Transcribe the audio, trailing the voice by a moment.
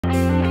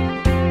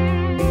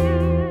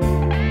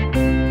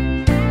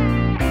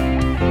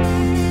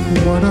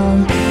What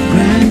a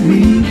grand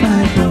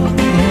revival up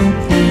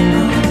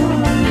there.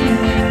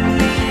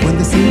 When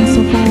the saints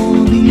of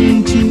all the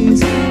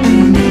ages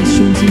and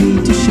nations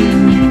meet to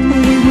share,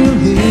 we will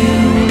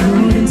hail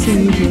our Lord and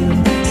Savior,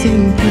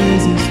 sing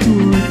praises to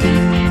our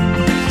King.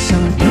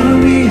 Shout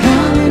glory,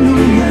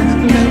 hallelujah,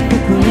 let the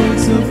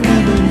courts of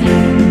heaven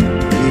ring.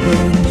 We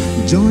will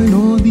join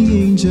all the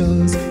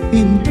angels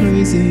in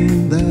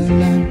praising the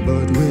Lamb.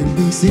 But when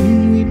we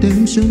sing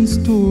redemption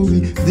story,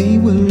 they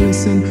will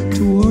listen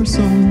to our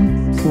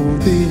song, for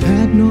they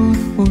had not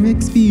or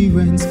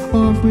experience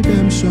of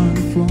redemption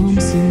from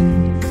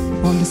sin.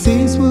 All the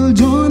saints will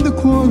join the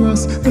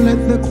chorus,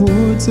 let the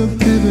courts of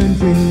heaven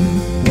ring.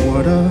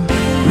 What a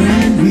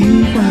grand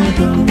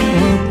revival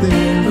up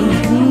there.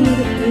 Indeed,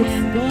 it's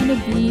gonna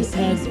be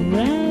a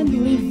grand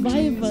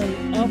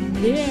revival up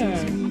there.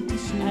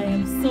 I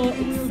am so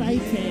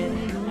excited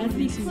as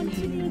we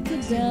continue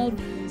to delve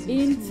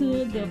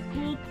into the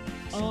book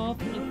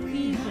of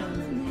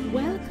Ephesians.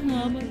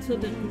 Welcome to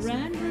the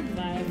Grand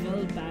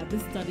Revival Bible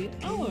Study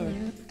Hour.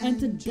 And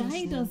to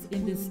guide us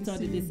in this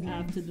study this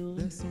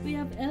afternoon, we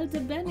have Elder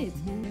Bennett.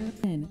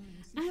 And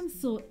I'm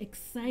so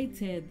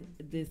excited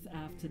this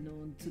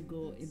afternoon to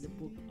go in the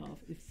book of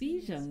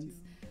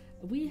Ephesians.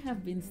 We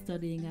have been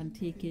studying and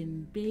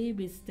taking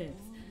baby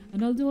steps.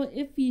 And although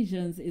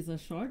Ephesians is a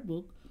short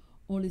book,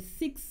 only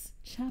 6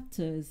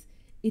 chapters,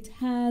 it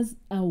has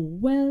a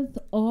wealth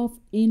of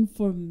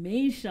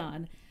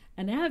information.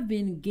 And I have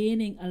been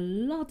gaining a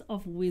lot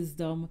of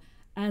wisdom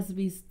as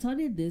we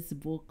study this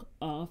book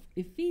of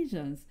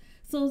Ephesians.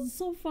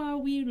 So far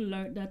we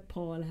learned that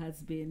Paul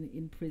has been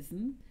in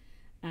prison.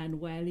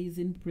 And while he's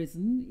in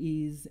prison,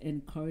 he's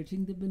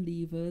encouraging the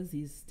believers.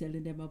 He's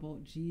telling them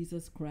about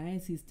Jesus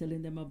Christ. He's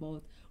telling them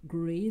about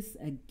grace,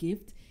 a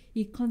gift.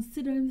 He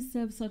considers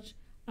himself such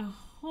a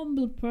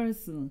humble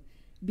person,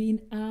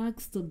 being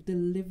asked to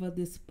deliver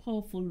this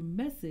powerful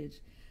message.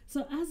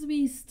 So as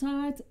we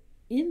start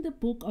in the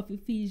book of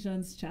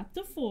Ephesians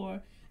chapter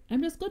 4,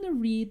 I'm just going to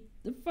read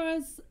the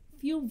first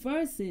few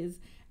verses,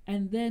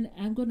 and then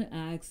I'm going to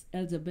ask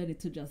Elder Bennett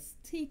to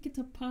just take it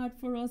apart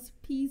for us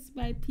piece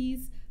by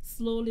piece,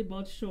 slowly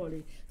but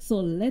surely. So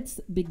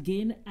let's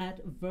begin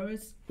at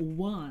verse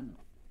 1.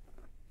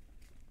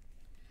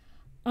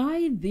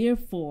 I,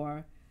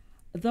 therefore,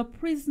 the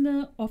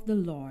prisoner of the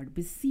Lord,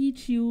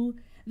 beseech you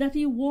that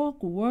ye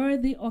walk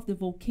worthy of the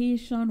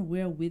vocation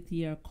wherewith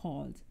ye are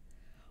called,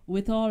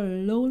 with all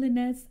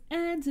lowliness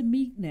and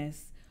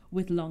meekness,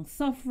 with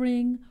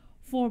long-suffering,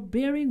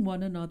 forbearing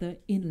one another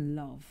in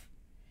love,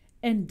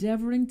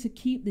 endeavoring to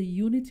keep the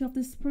unity of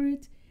the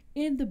Spirit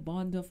in the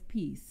bond of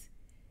peace.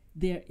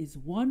 There is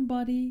one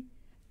body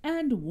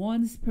and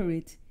one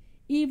Spirit,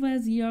 even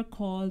as ye are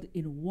called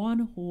in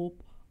one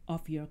hope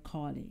of your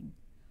calling,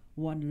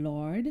 one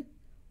Lord,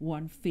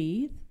 one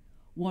faith,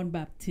 one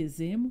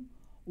baptism,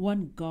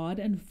 one God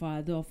and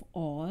Father of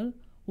all,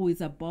 who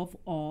is above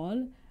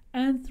all,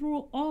 and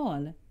through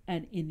all,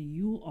 and in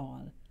you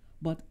all.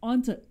 But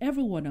unto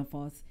every one of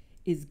us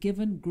is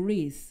given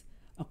grace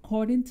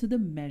according to the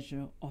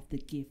measure of the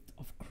gift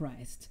of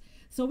Christ.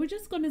 So we're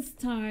just going to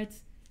start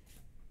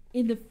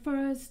in the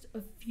first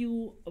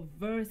few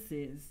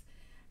verses.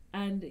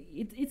 And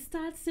it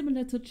starts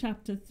similar to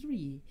chapter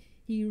 3.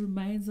 He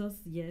reminds us,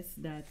 yes,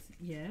 that,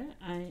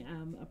 I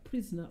am a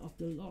prisoner of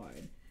the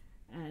Lord.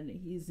 And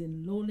he's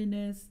in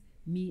lowliness,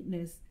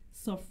 meekness,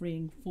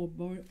 suffering,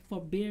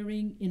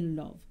 forbearing in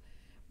love.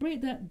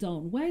 Break that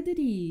down. Why did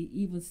he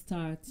even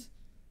start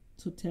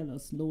to tell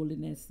us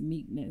lowliness,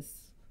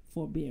 meekness,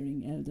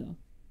 forbearing, Elder?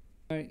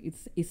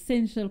 It's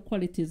essential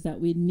qualities that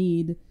we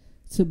need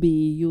to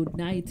be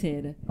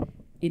united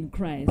in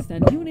Christ.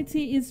 And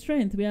unity is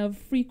strength. We have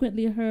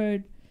frequently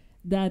heard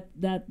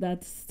that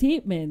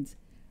statement.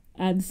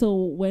 And so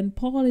when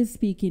Paul is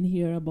speaking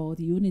here about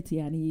unity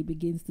and he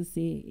begins to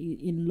say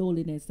in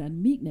lowliness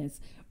and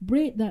meekness,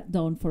 break that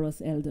down for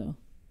us, Elder.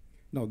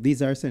 No,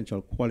 these are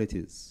essential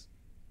qualities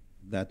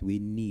that we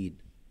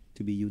need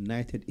to be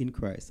united in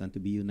Christ and to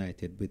be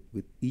united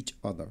with each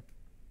other.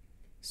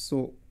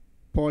 So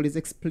Paul is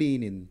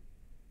explaining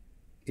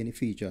in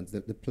Ephesians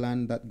that the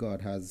plan that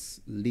God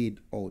has laid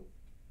out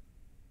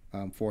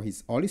for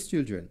all his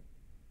children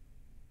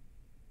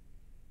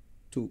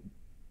to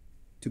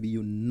be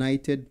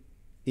united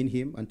in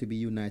him and to be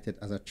united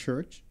as a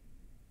church,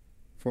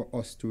 for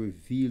us to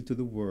reveal to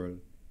the world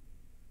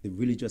the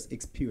religious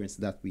experience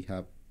that we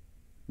have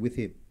with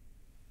him.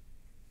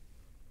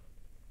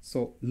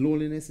 So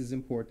lowliness is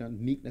important,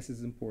 meekness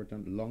is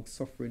important,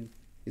 long-suffering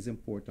is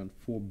important,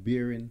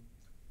 forbearing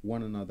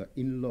one another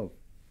in love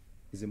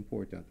is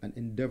important, and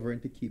endeavoring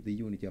to keep the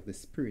unity of the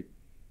Spirit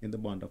in the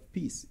bond of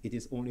peace. It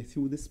is only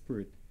through the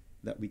Spirit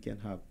that we can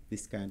have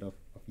this kind of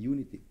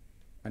unity.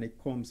 And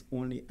it comes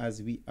only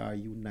as we are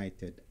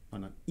united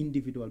on an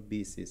individual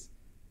basis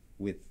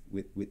with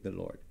the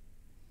Lord.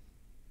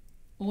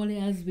 Only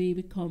as we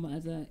become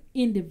as an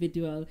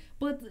individual.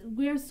 But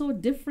we're so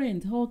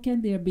different. How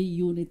can there be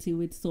unity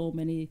with so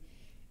many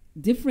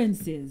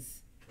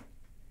differences?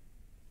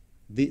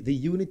 The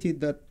unity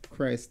that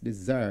Christ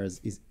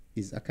desires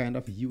is a kind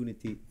of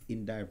unity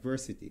in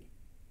diversity.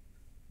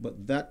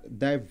 But that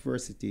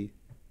diversity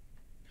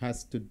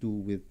has to do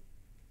with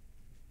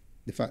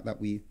the fact that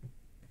we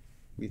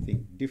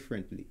think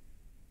differently,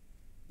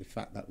 the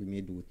fact that we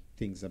may do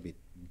things a bit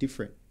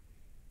different,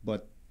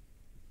 but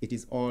it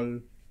is all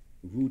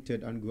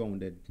rooted and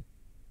grounded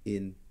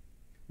in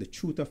the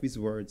truth of his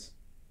words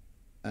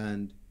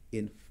and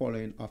in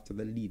following after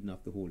the leading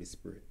of the Holy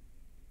Spirit.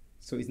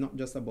 So it's not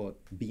just about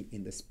being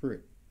in the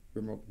Spirit.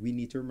 Remember, we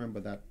need to remember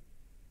that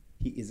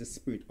he is a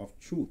spirit of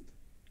truth.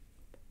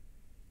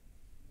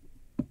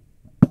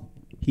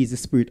 He's a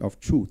spirit of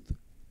truth.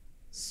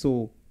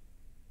 So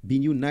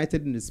being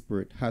united in the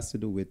Spirit has to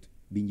do with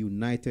being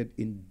united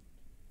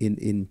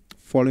in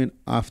following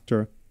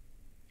after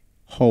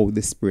how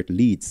the Spirit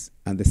leads.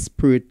 And the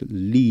Spirit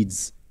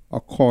leads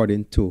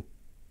according to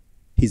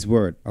his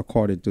word,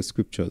 according to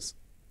scriptures.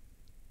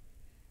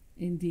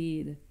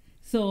 Indeed.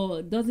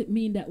 So does it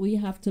mean that we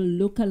have to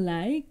look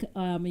alike?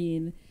 I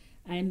mean,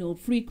 I know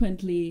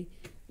frequently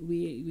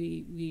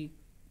we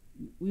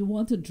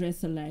want to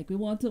dress alike. We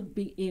want to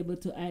be able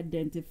to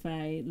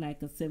identify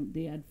like a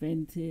Seventh-day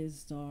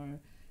Adventist or,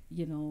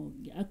 you know,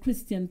 a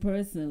Christian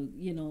person,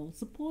 you know,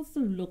 supposed to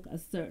look a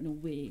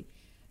certain way.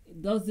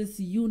 Does this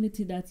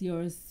unity that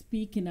you're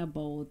speaking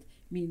about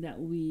mean that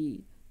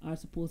we are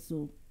supposed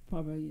to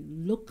probably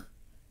look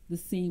the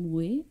same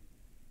way?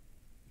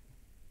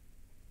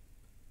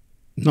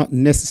 Not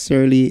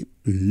necessarily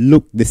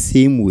look the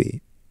same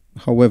way.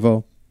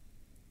 However,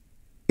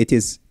 it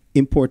is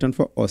important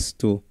for us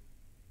to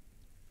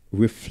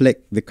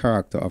reflect the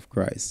character of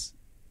Christ.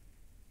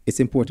 It's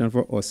important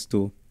for us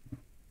to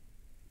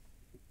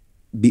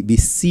be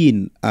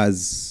seen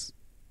as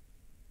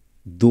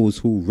those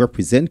who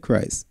represent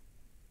Christ.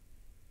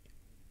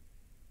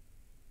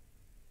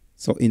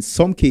 So in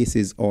some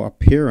cases, our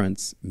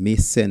appearance may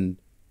send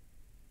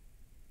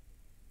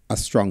a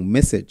strong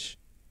message,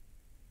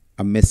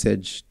 a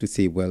message to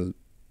say, well,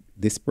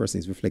 this person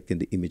is reflecting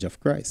the image of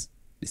Christ.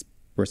 This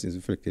person is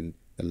reflecting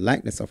the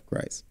likeness of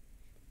Christ.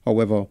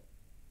 However,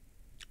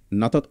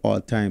 not at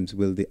all times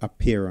will the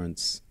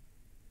appearance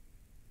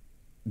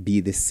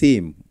be the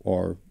same,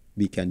 or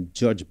we can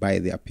judge by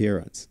the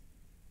appearance.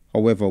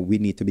 However, we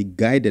need to be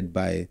guided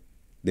by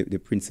the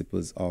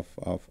principles of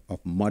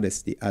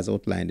modesty as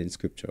outlined in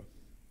Scripture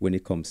when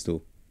it comes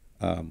to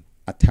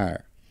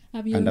attire.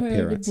 Have you and heard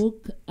appearance. the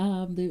book,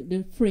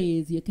 the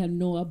phrase, you can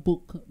know a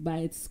book by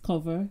its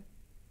cover?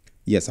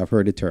 Yes, I've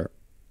heard the term.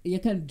 You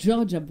can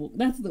judge a book.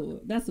 That's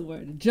the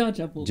word, judge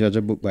a book. Judge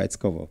a book by its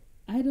cover.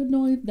 I don't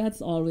know if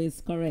that's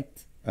always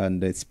correct.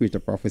 And the Spirit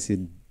of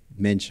Prophecy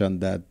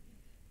mentioned that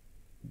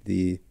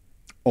the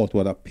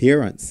outward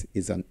appearance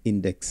is an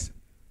index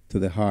to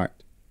the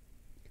heart.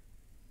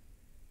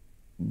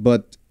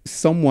 But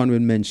someone will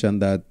mention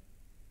that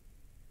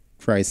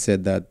Christ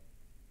said that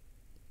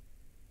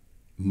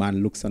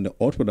man looks on the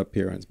outward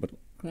appearance, but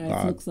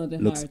Christ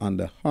God looks on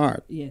the heart.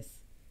 heart. Yes.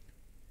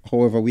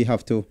 However, we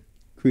have to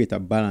create a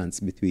balance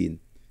between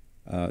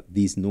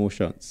these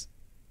notions.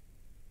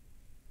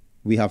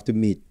 We have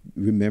to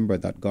remember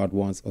that God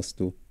wants us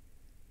to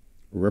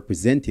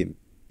represent him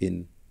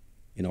in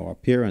our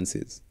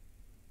appearances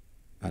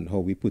and how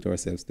we put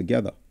ourselves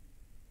together.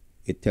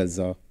 It tells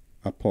a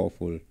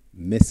powerful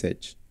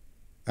message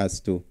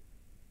as to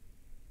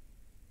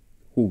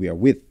who we are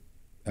with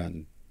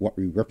and what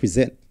we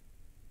represent.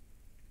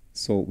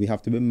 So we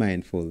have to be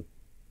mindful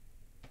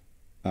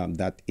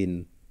that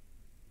in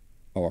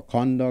our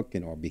conduct,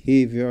 in our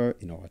behavior,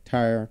 in our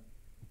attire,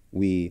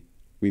 we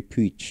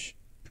preach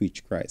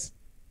Christ.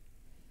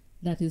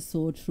 That is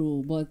so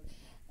true. But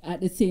at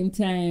the same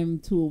time,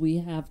 too, we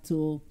have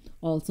to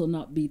also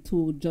not be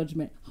too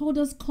judgmental. How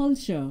does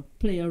culture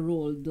play a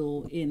role,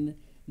 though, in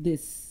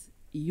this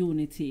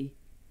unity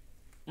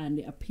and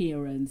the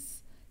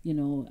appearance? You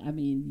know, I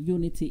mean,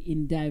 unity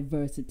in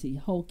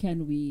diversity. How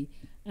can we?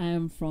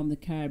 I'm from the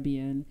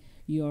Caribbean.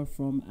 You're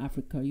from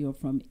Africa. You're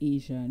from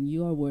Asia, and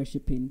you are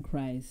worshiping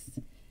Christ.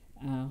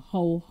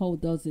 How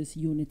does this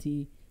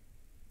unity?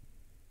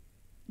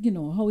 You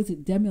know, how is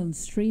it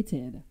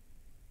demonstrated?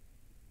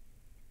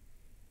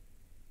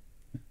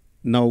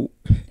 Now,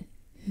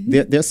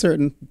 there are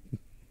certain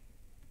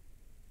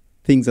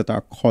things that are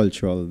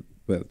cultural,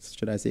 well,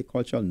 should I say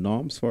cultural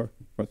norms for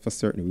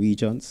certain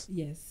regions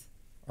Yes.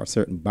 or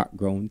certain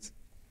backgrounds.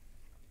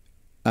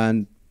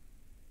 And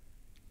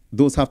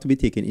those have to be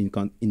taken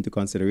into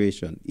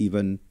consideration,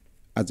 even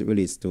as it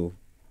relates to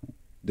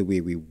the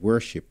way we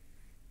worship.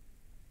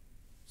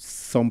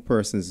 Some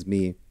persons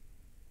may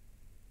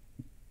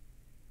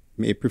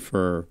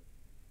prefer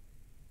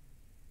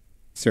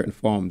certain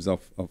forms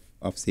of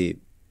say,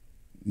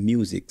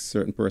 music.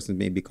 Certain persons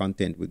may be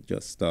content with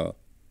just say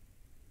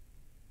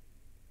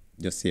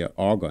an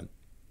organ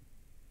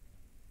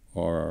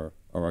or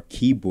a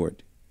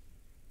keyboard.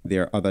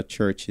 There are other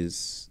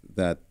churches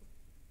that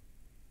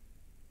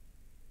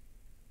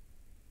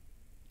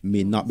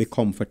may not be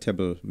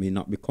comfortable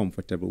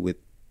with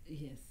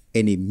Yes.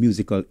 any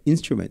musical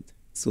instrument,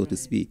 so to Right.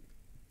 speak.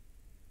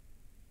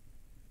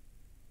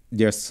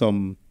 There are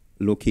some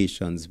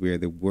locations where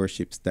the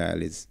worship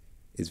style is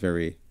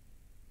very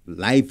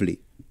lively,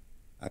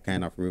 a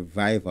kind of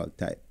revival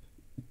type.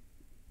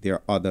 There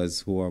are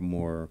others who are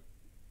more,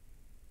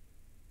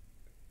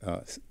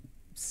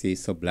 say,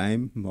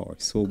 sublime or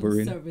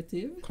sobering,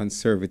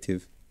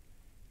 conservative.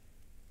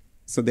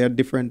 So there are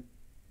different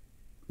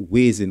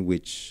ways in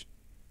which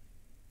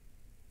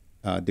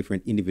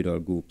different individual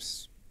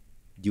groups,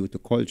 due to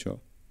culture,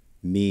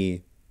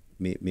 may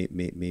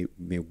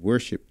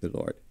worship the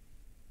Lord.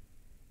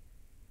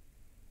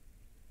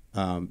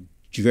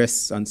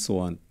 Dress and so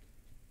on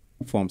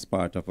forms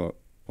part of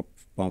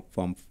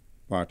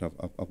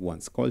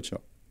one's culture.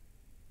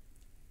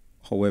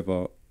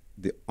 However,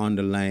 the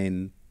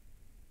underlying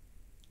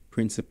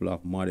principle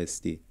of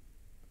modesty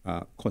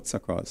cuts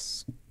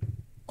across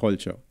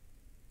culture,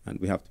 and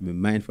we have to be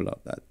mindful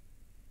of that.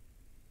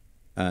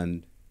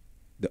 And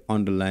the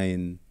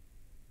underlying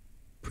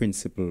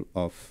principle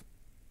of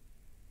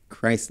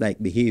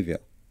Christ-like behavior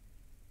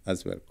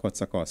as well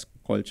cuts across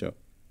culture,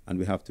 and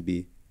we have to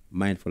be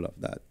mindful of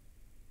that.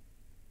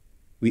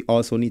 We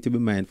also need to be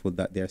mindful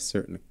that there are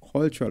certain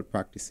cultural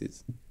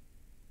practices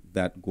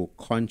that go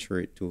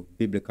contrary to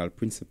biblical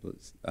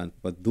principles, and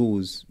for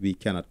those, we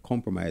cannot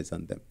compromise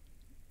on them.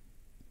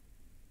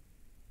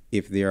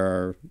 If there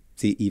are,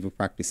 say, evil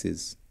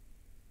practices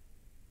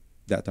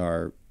that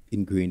are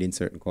ingrained in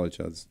certain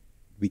cultures,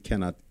 we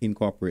cannot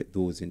incorporate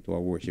those into our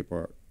worship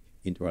or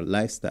into our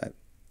lifestyle.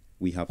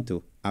 We have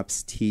to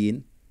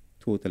abstain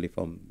totally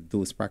from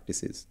those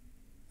practices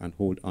and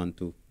hold on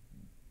to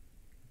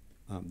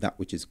that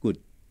which is good.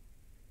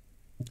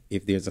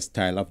 If there's a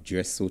style of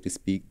dress, so to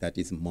speak, that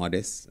is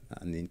modest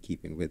and in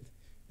keeping with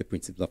the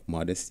principle of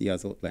modesty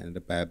as outlined in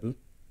the Bible,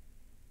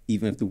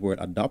 even if the world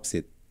adopts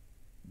it,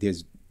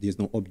 there's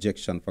no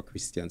objection for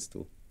Christians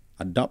to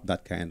adopt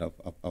that kind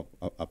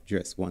of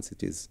dress once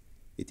it is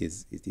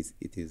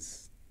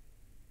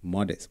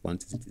modest,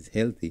 once it is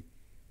healthy,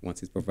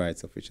 once it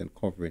provides sufficient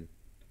covering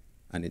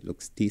and it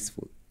looks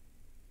tasteful.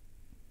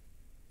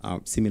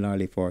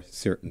 Similarly for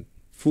certain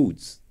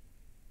foods,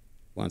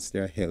 once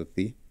they're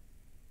healthy,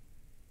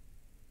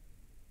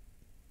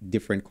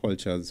 different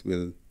cultures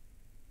will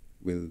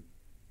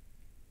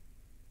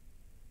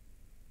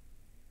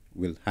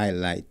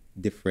highlight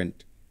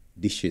different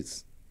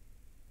dishes.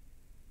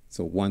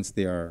 So once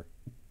they are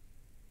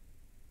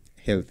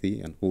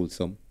healthy and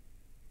wholesome,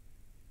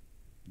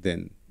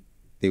 then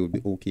they will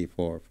be okay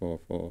for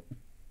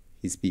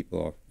his people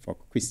or for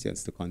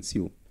Christians to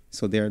consume.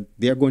 So there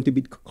are going to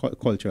be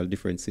cultural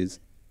differences.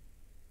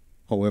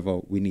 However,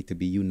 we need to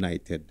be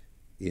united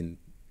in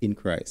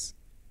Christ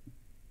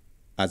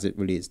as it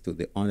relates to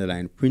the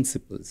underlying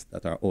principles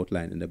that are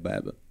outlined in the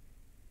Bible.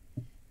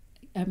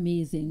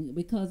 Amazing,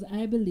 because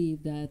I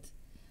believe that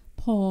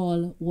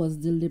Paul was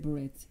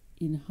deliberate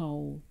in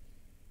how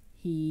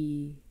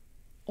he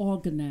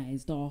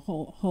organized, or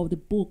how the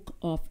book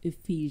of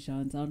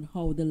Ephesians and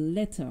how the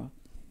letter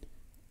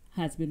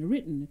has been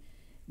written,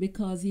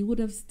 because he would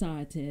have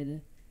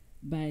started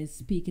by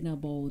speaking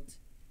about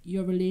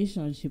your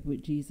relationship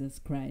with Jesus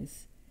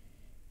Christ,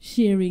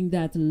 sharing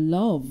that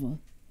love.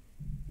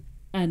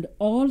 And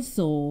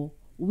also,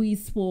 we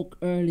spoke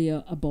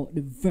earlier about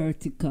the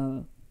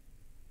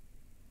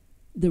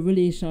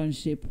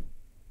relationship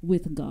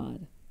with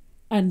God,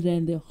 and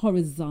then the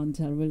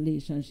horizontal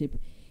relationship.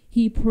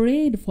 He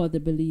prayed for the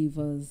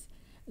believers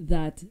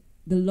that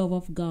the love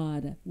of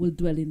God will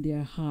dwell in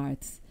their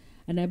hearts.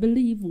 And I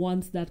believe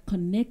once that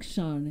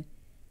connection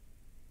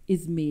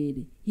is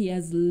made, he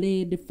has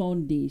laid the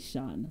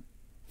foundation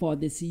for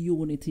this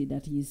unity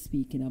that he is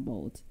speaking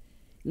about.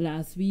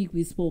 Last week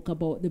we spoke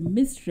about the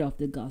mystery of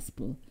the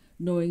gospel,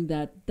 knowing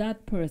that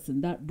that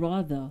person, that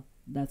brother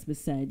that's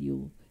beside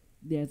you,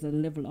 there's a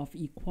level of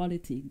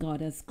equality.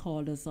 God has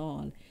called us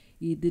all.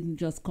 He didn't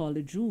just call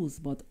the Jews,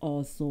 but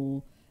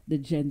also the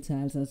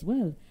Gentiles as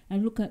well.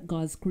 And look at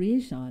God's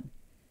creation.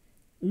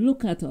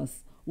 Look at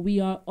us. We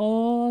are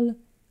all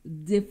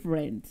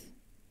different.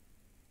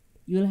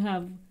 You'll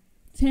have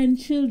 10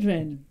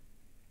 children,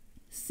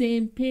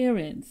 same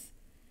parents,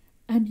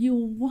 and you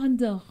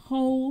wonder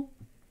how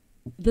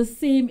the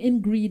same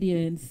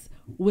ingredients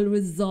will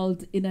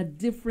result in a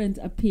different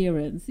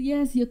appearance.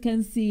 Yes, you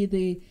can see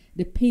the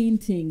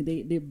painting,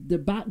 the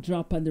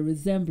backdrop and the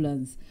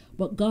resemblance,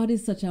 but God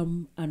is such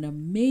an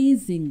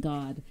amazing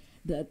God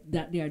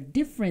that there are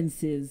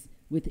differences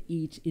with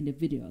each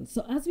individual.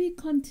 So as we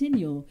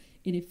continue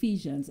in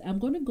Ephesians, I'm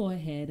going to go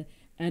ahead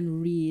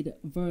and read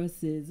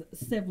verses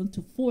 7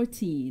 to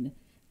 14,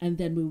 and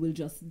then we will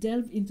just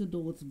delve into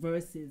those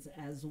verses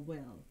as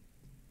well.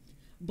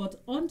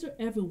 But unto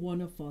every one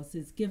of us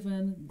is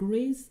given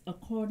grace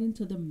according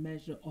to the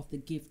measure of the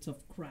gift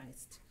of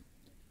Christ.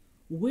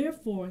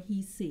 Wherefore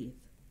he saith,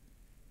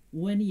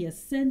 when he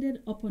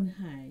ascended up on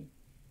high,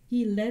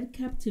 he led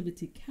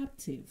captivity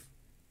captive,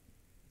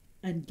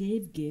 and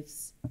gave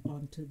gifts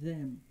unto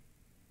them.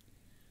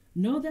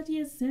 Now that he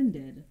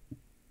ascended,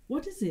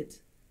 what is it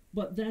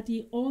but that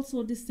he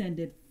also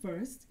descended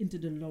first into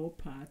the lower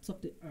parts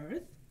of the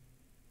earth?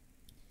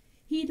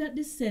 He that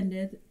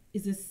descended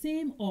is the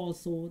same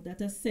also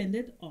that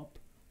ascended up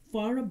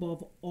far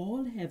above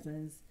all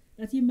heavens,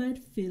 that he might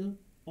fill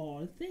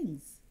all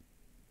things.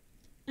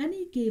 And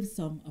he gave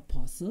some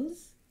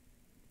apostles,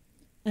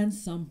 and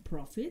some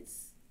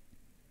prophets,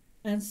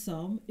 and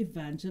some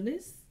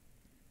evangelists,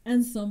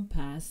 and some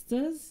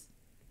pastors,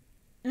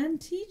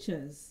 and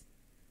teachers,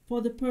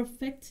 for the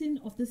perfecting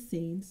of the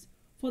saints,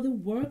 for the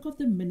work of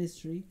the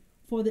ministry,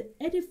 for the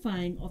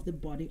edifying of the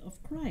body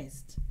of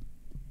Christ,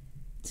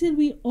 till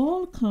we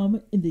all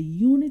come in the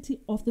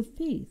unity of the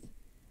faith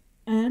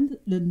and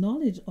the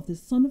knowledge of the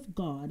Son of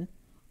God,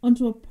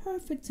 unto a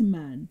perfect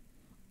man,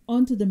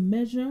 unto the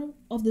measure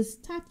of the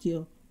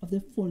stature of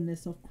the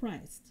fullness of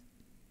Christ,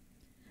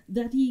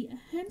 that ye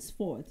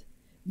henceforth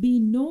be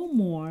no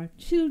more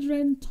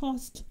children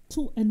tossed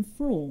to and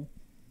fro,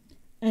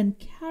 and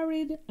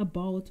carried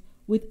about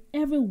with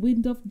every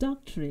wind of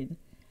doctrine,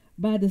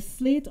 by the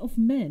sleight of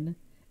men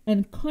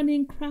and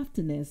cunning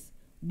craftiness,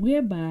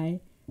 whereby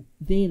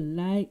they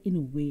lie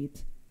in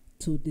wait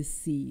to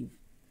deceive.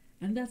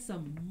 And that's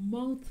a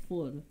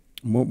mouthful.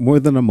 More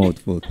than a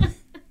mouthful.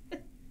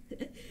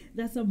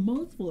 That's a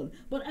mouthful.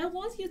 But I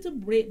want you to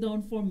break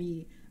down for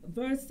me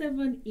verse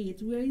 7,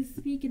 8, where he's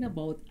speaking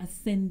about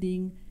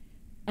ascending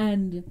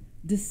and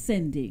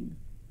descending.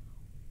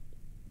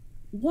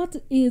 What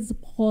is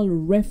Paul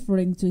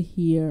referring to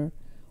here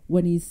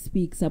when he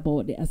speaks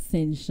about the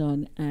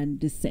ascension and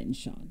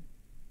descension?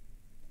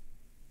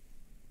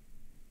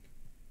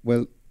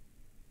 Well,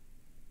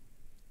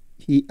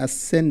 he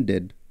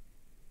ascended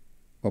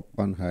up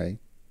on high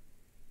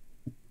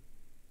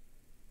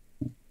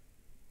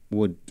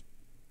would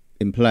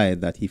imply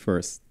that he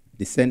first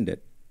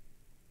descended.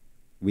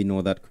 We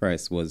know that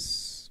Christ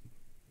was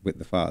with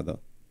the Father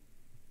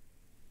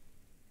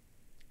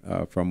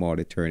from all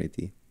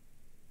eternity.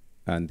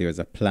 And there's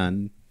a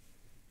plan,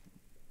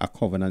 a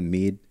covenant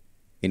made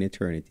in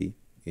eternity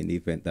in the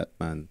event that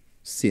man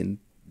sinned,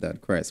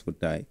 that Christ would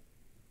die.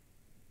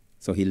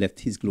 So he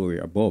left his glory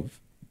above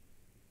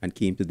and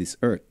came to this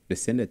earth,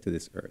 descended to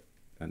this earth,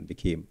 and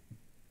became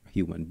a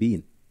human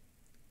being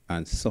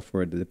and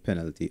suffered the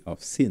penalty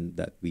of sin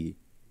that we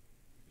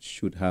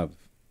should have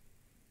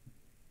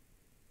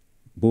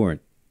borne.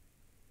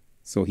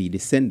 So he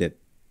descended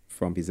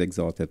from his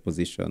exalted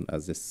position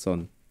as the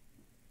Son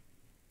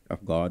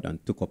of God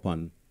and took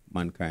upon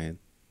mankind,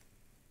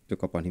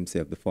 took upon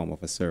himself the form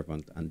of a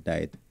servant and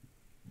died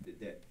the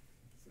death.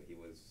 So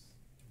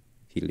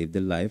he lived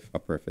a life, a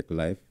perfect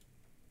life,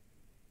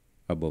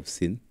 above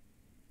sin.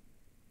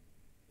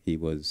 He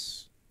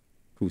was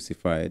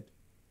crucified,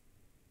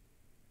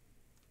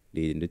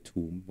 laid in the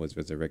tomb, was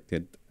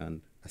resurrected,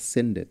 and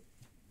ascended.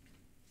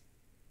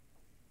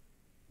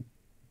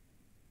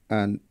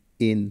 And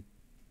in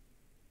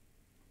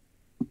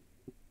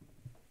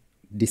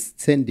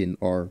descending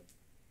or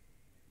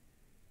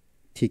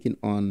taking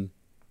on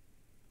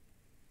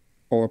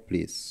our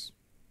place,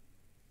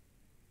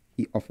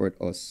 he offered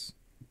us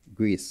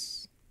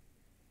grace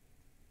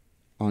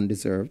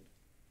undeserved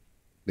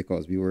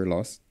because we were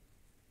lost.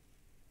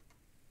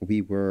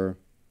 We were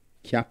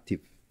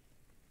captive.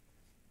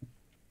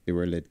 We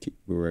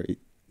were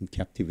in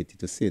captivity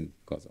to sin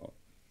because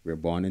we were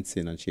born in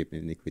sin and shaped in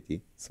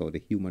iniquity. So the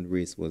human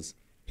race was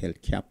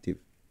held captive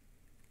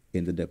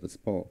in the devil's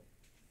power.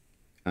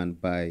 And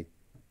by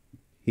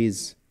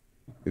his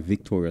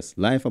victorious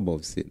life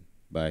above sin,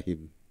 by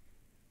him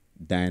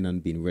dying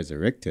and being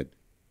resurrected,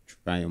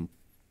 triumph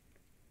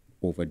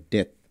over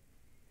death,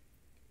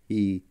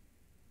 he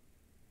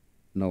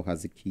now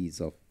has the keys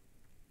of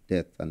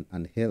death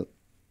and hell.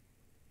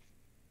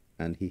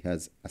 And he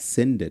has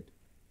ascended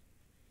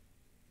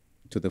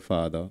to the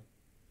Father.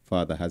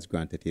 Father has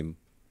granted him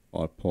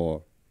all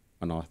power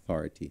and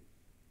authority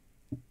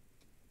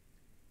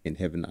in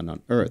heaven and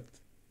on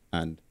earth.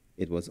 And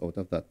it was out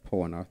of that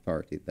power and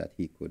authority that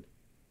he could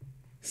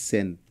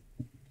send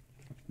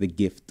the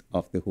gift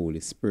of the Holy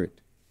Spirit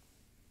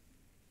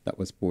that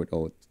was poured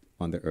out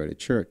on the early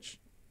church.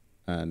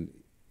 And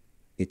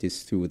it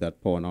is through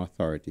that power and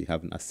authority,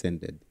 having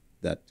ascended,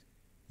 that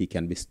he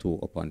can bestow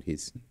upon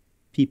his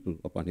people,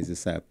 upon his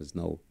disciples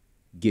now,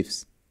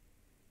 gifts.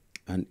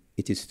 And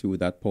it is through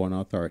that power and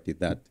authority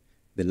that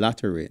the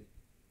latter rain,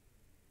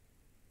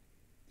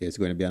 there's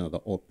going to be another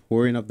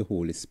outpouring of the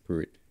Holy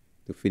Spirit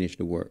to finish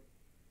the work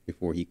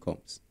before he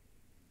comes.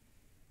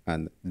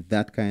 And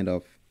that kind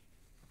of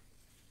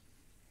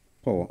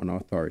power and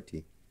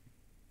authority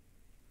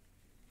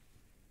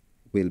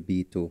will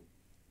be to,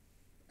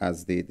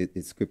 as the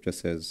scripture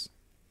says,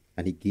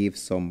 and he gave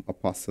some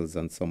apostles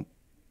and some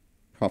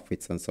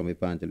prophets and some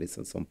evangelists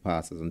and some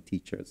pastors and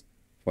teachers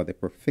for the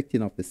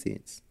perfecting of the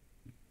saints,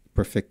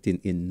 perfecting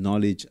in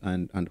knowledge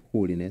and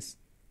holiness,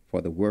 for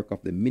the work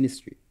of the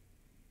ministry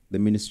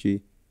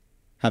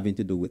having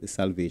to do with the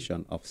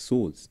salvation of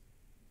souls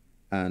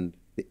and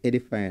the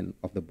edifying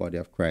of the body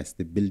of Christ,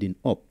 the building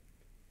up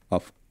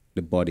of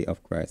the body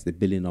of Christ, the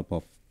building up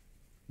of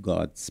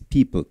God's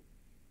people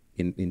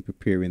in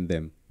preparing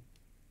them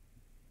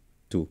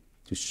to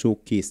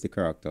showcase the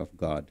character of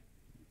God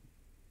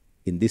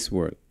in this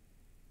world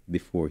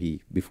before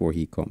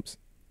he comes.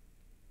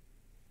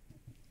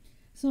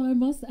 So I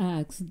must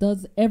ask,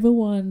 does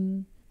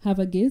everyone have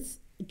a gift?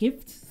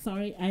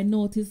 Sorry, I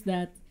noticed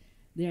that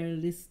they're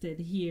listed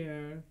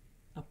here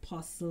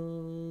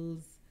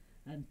apostles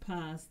and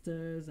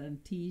pastors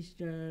and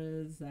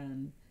teachers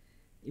and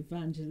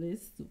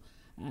evangelists.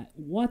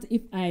 What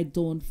if I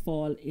don't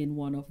fall in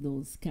one of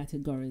those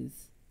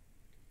categories?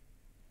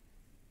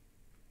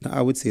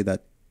 I would say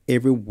that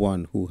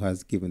everyone who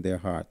has given their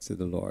hearts to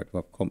the Lord, who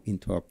have come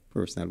into a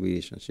personal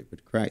relationship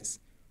with Christ,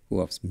 who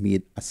have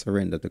made a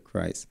surrender to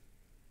Christ,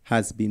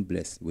 has been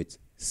blessed with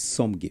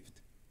some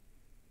gift,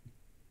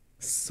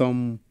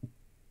 some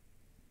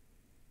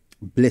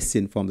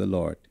blessing from the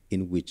Lord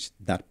in which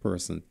that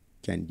person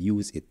can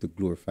use it to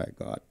glorify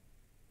God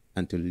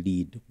and to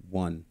lead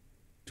one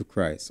to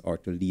Christ, or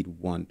to lead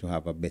one to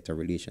have a better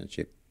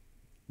relationship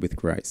with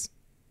Christ.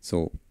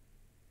 So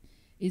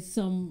is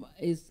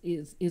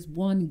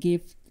one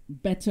gift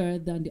better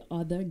than the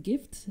other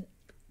gift?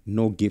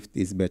 No gift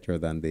is better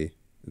than the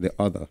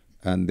other.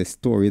 And the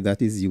story that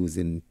is used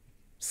in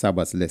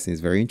Sabbath's lesson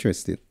is very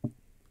interesting.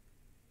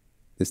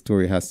 The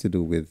story has to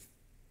do with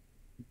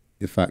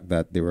the fact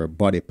that there were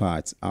body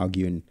parts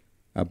arguing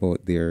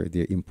about their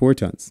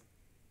importance.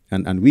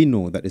 And we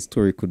know that the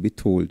story could be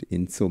told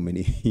in so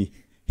many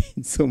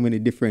in so many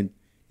different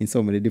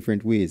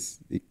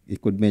ways.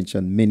 It could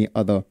mention many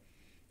other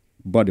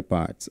body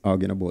parts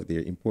arguing about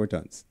their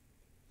importance.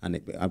 And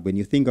when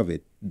you think of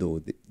it,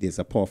 though, there's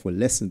a powerful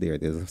lesson there.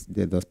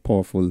 There's a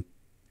powerful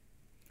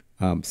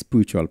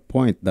spiritual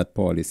point that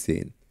Paul is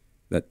saying,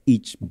 that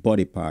each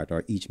body part,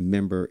 or each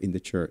member in the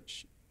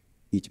church,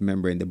 each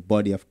member in the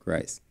body of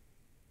Christ,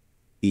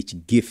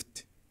 each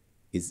gift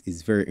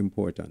is very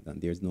important,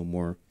 and there's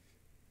no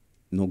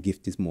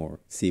gift is more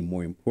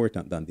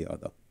important than the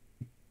other.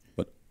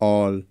 But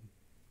all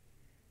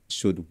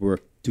should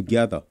work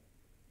together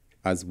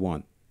as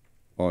one.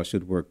 All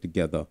should work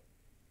together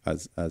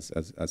as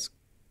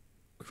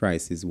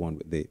Christ is one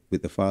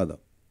with the Father.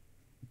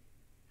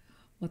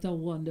 What a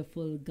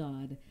wonderful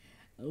God.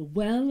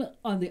 Well,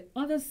 on the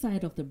other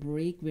side of the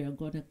break, we are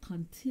going to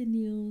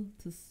continue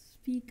to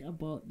speak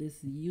about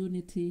this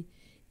unity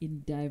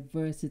in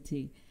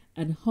diversity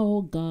and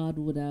how God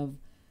would have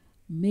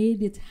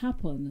made it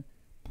happen,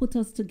 put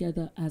us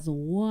together as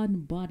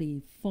one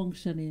body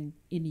functioning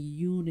in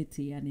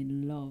unity and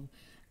in love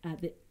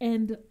at the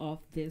end of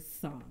this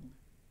song.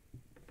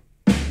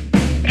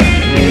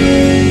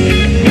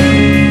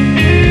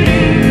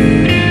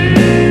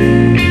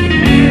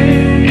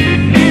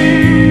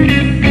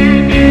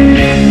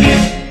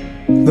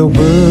 The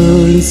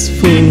world is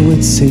full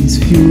with sin's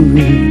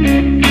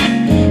fury.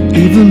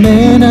 Evil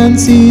men and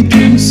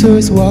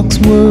seducers walks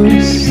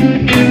worse.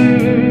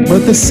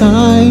 But the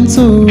signs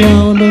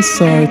around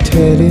us are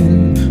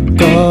telling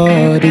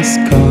God is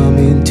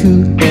coming to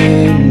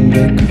end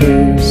the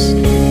curse.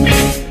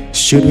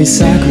 Should we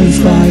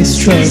sacrifice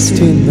trust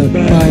in the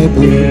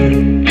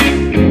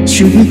Bible?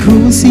 Should we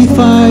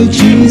crucify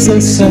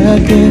Jesus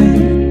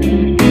again?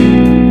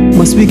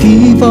 Must we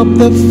give up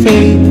the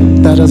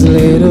faith that has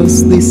led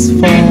us this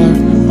far?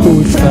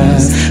 Hold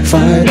fast,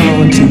 fight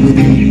on to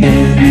the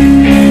end.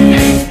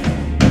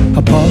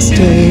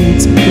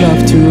 Apostates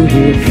love to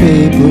hear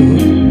fable,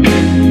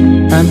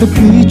 and the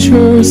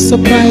preachers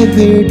supply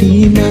their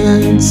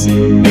demands.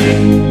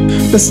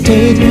 The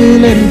state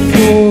will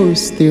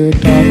enforce their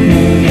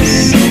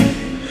dogmas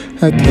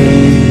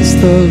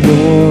against the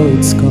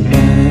Lord's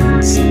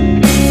commands.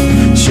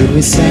 Should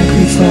we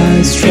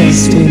sacrifice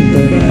trust in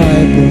the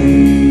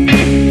Bible?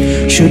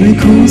 Should we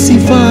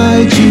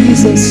crucify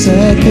Jesus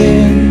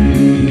again?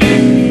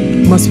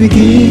 Must we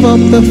give up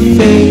the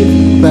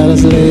faith that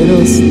has led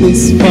us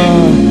this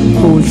far?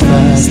 Hold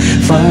fast,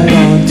 fight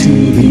on to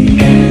the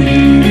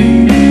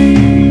end.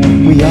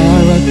 We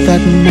are at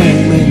that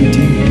moment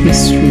in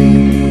history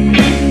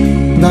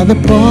that the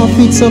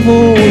prophets of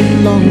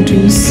old long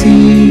to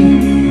see.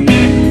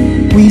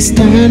 We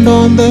stand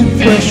on the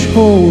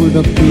threshold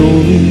of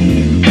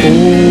glory.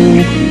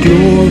 Oh,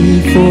 glory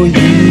for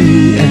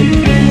you and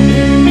me.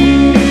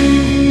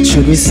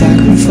 Should we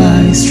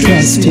sacrifice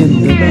trust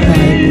in the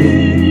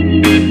Bible?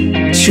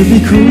 Should we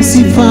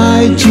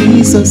crucify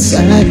Jesus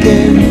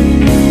again?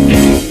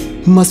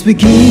 Must we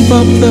give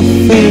up the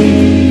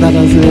faith that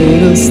has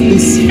led us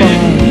this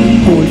far?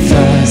 Hold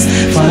fast,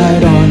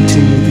 fight on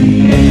to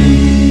the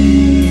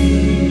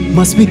end.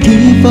 Must we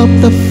give up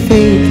the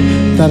faith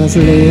that has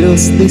led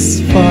us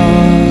this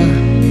far?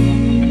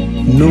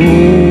 No,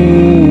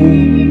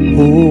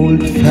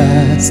 hold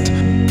fast,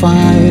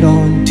 fight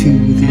on to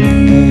the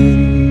end.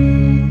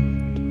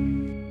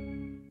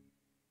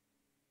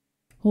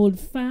 Hold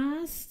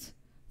fast,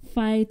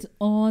 fight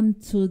on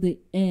to the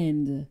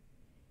end.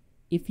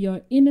 If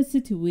you're in a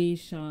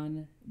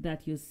situation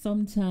that you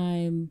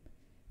sometimes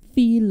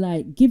feel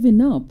like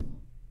giving up,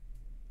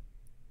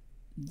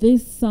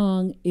 this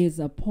song is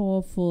a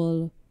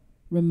powerful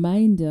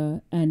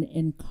reminder and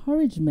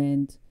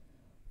encouragement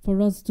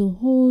for us to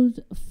hold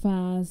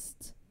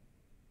fast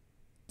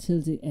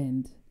till the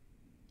end.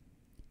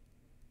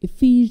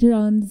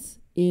 Ephesians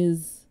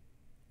is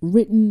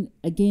written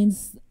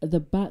against the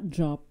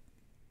backdrop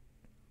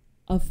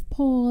of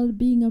Paul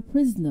being a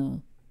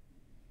prisoner,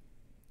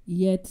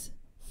 yet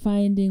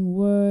finding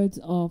words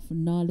of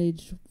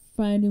knowledge,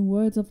 finding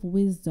words of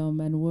wisdom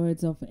and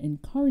words of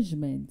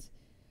encouragement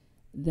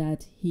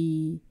that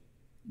he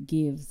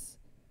gives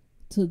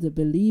to the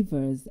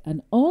believers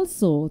and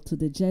also to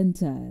the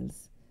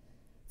Gentiles.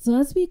 So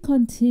as we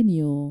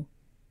continue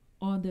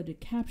under the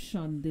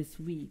caption this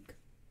week,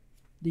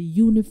 the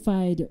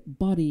unified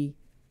body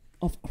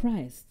of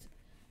Christ,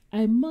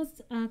 I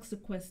must ask the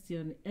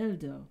question,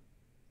 Elder,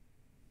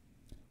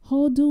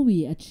 how do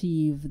we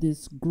achieve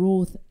this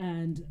growth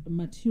and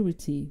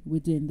maturity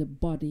within the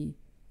body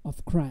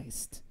of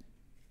Christ?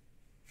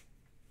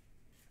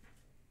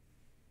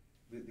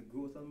 The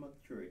growth and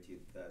maturity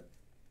that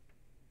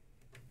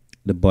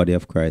the body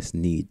of Christ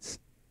needs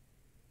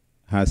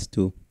has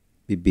to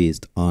be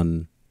based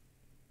on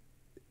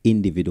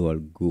individual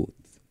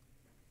growth.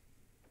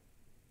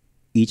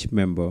 Each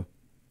member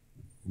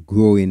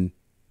growing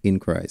in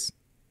Christ,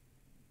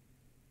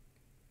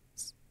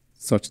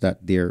 such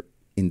that there,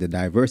 in the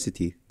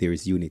diversity, there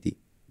is unity.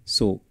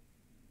 So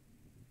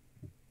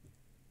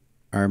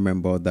I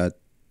remember that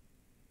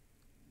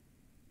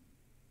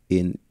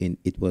in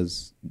it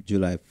was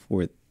July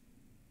 4th,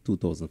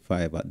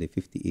 2005, at the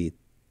 58th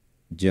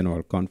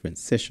General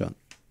Conference session,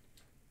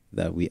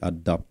 that we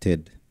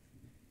adopted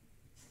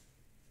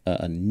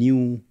a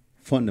new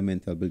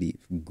fundamental belief,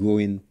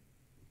 growing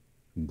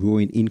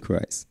in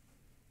Christ.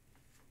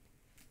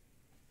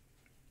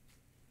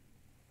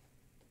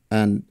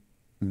 And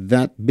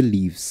that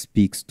belief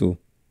speaks to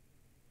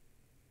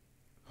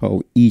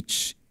how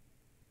each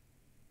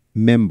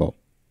member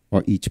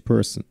or each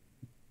person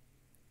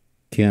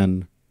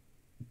can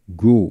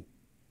grow,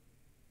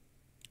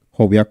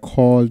 how we are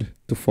called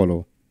to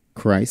follow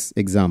Christ's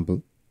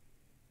example,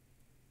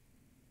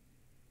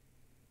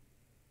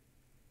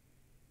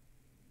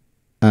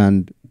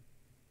 and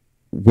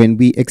when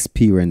we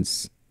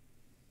experience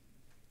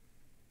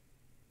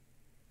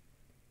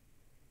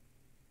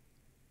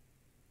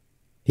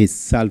His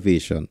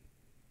salvation,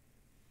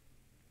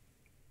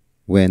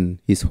 when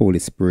His Holy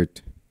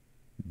Spirit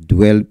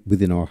dwell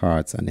within our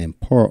hearts and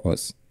empower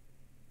us,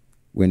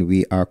 when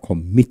we are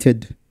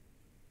committed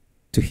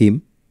to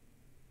Him,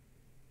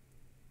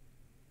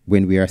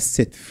 when we are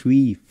set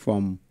free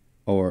from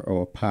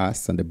our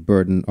past and the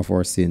burden of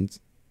our sins,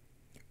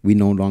 we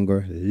no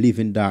longer live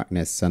in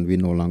darkness and we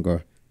no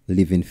longer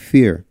live in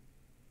fear.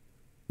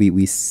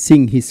 We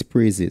sing His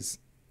praises.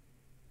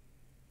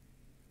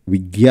 We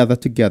gather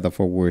together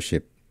for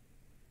worship,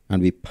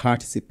 and we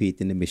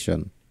participate in the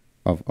mission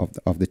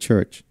of the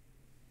church.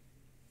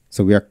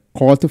 So we are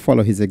called to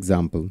follow His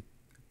example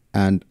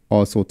and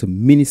also to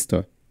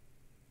minister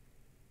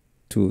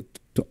to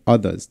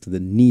others, to the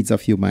needs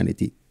of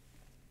humanity.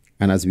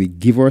 And as we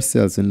give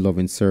ourselves in love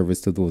and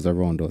service to those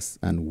around us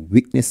and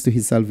witness to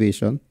His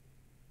salvation,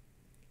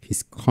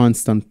 His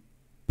constant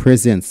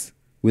presence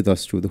with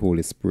us through the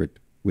Holy Spirit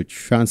will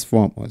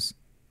transform us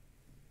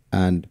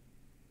and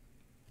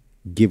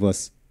give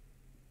us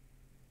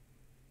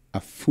a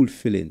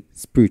fulfilling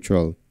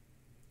spiritual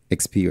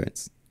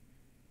experience.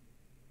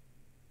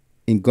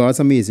 In God's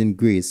amazing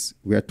grace,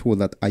 we are told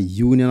that a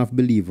union of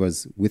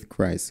believers with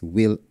Christ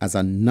will, as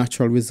a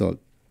natural result,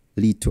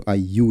 lead to a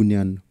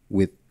union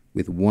with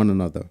one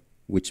another,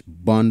 which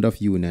bond of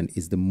union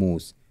is the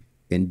most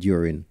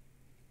enduring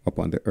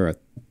upon the earth.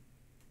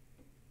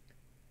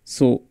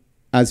 So,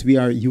 as we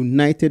are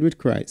united with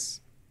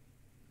Christ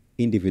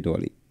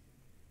individually,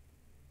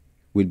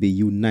 we'll be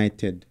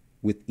united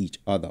with each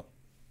other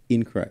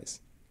in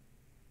Christ.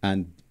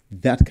 And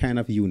that kind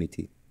of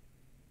unity,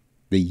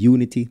 the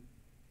unity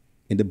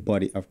in the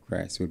body of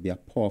Christ, will be a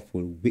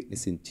powerful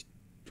witnessing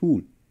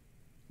tool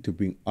to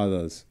bring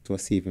others to a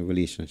saving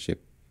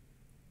relationship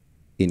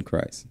in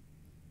Christ.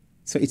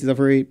 So it is a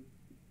very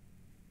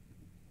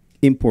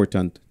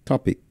important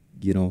topic,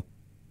 you know.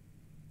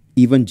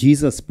 Even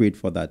Jesus prayed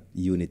for that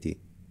unity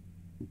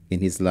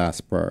in His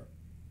last prayer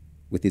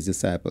with His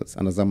disciples.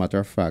 And as a matter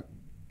of fact,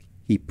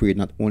 He prayed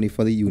not only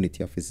for the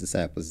unity of His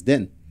disciples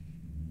then,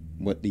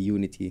 but the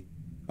unity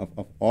of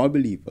all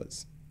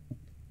believers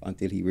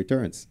until He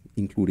returns,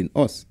 including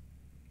us.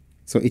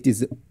 So it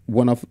is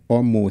one of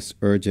our most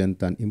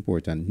urgent and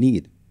important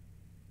need.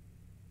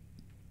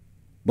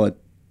 But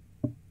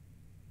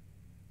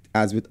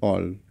as with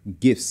all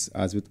gifts,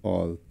 as with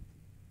all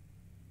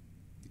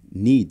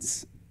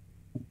needs,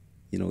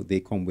 you know, they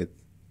come with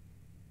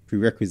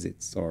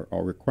prerequisites or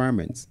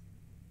requirements.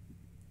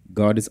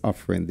 God is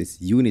offering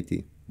this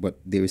unity, but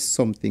there is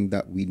something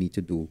that we need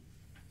to do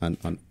on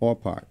our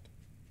part.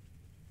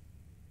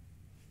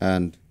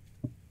 And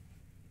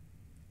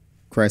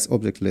Christ's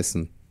object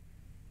lesson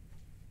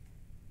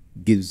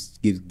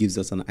gives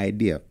us an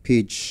idea.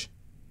 Page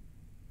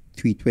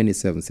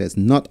 327 says,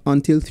 "Not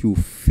until through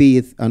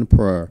faith and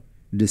prayer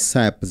the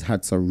disciples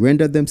had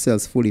surrendered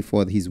themselves fully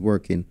for His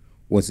working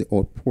was the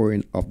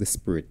outpouring of the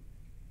Spirit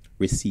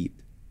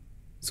received."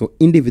 So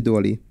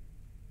individually,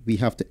 we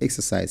have to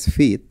exercise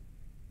faith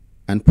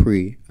and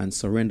pray and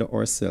surrender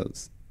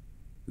ourselves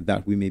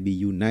that we may be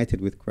united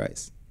with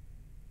Christ.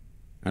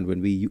 And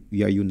when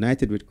we are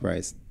united with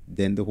Christ,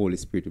 then the Holy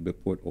Spirit will be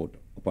poured out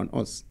upon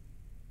us.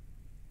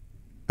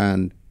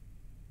 And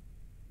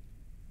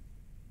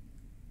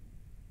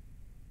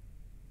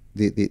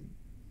the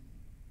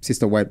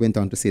Sister White went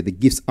on to say the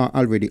gifts are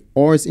already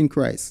ours in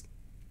Christ,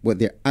 but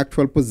their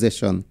actual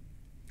possession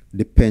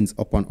depends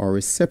upon our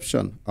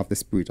reception of the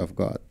Spirit of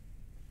God.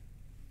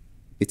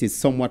 It is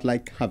somewhat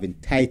like having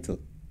title,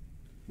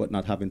 but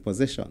not having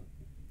possession.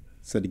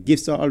 So the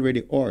gifts are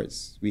already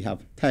ours. We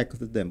have title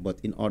to them, but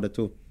in order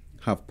to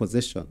have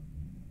possession,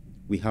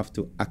 we have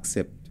to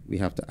accept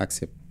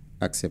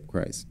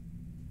Christ.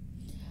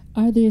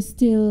 Are there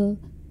still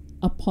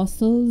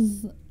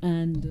apostles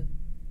and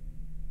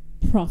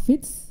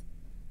prophets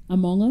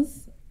among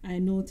us? I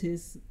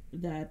notice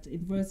that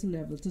in verse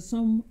 11, to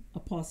some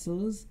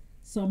apostles,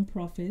 some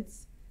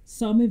prophets,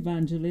 some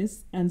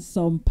evangelists, and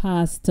some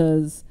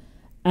pastors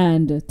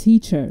and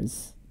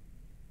teachers.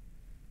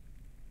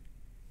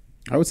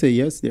 I would say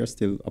yes, there are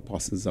still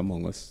apostles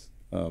among us.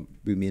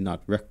 We may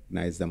not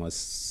recognize them as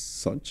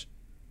such,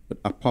 but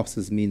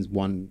apostles means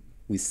one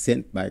who is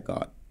sent by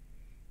God.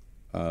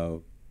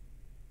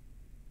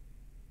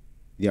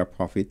 They are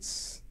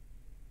prophets,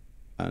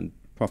 and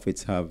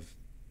prophets have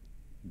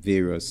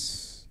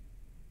various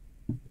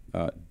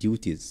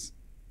duties.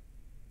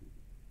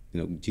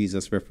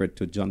 Jesus referred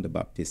to John the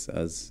Baptist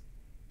as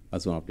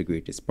one of the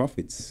greatest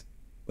prophets.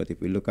 But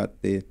if we look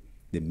at the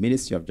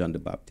ministry of John the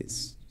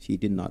Baptist, he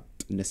did not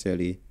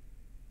necessarily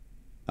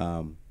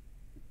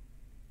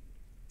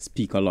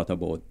speak a lot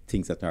about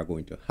things that are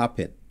going to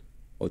happen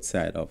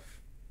outside of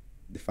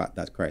the fact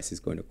that Christ is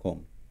going to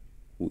come,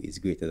 who is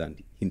greater than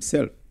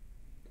himself.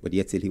 But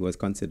yet still he was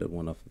considered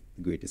one of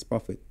the greatest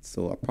prophets.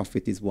 So a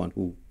prophet is one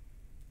who,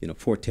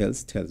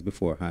 foretells, tells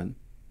beforehand,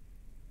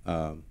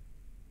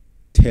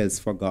 tells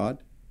for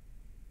God,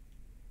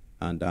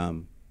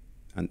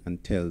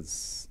 and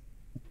tells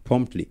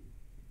promptly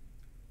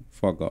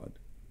for God.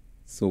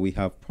 So we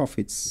have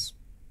prophets,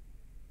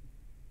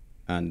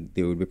 and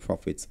there will be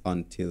prophets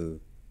until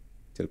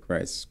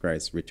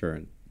Christ's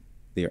return.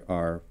 There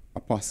are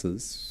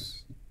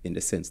apostles in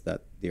the sense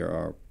that there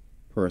are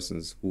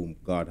persons whom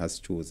God has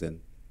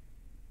chosen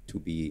to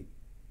be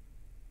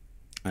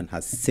and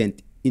has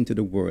sent into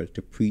the world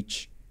to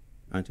preach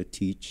and to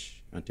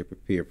teach and to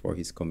prepare for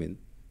his coming.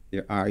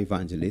 There are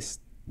evangelists.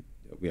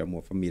 We are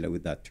more familiar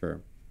with that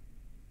term,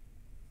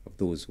 of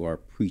those who are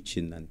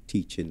preaching and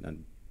teaching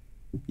and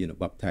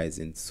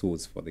baptizing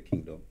souls for the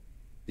kingdom.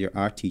 There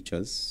are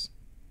teachers.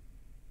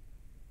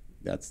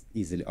 That's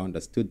easily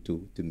understood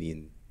to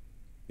mean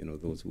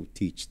those who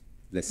teach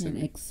lessons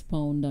and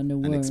expound on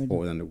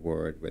the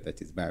word, whether it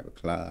is Bible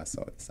class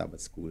or the Sabbath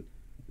school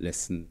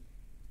lesson,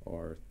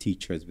 or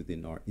teachers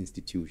within our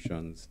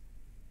institutions,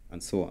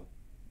 and so on.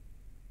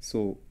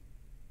 So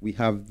we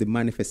have the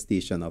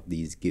manifestation of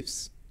these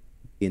gifts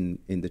in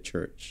the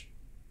church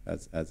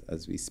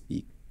as we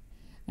speak.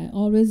 I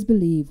always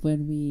believe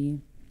when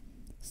we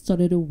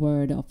study the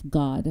word of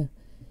God,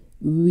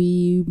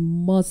 we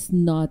must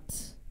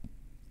not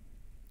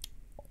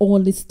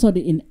only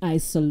study in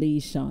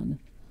isolation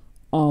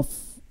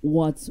of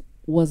what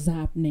was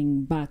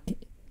happening back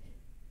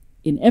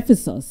in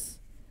Ephesus,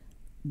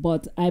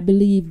 but I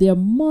believe there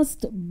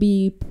must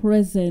be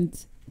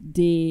present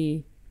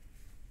day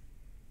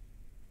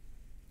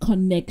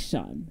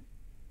connection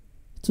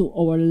to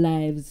our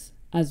lives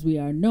as we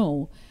are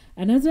now.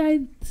 And as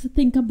I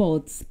think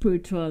about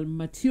spiritual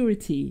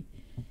maturity,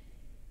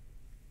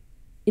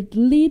 it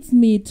leads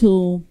me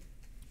to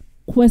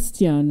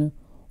question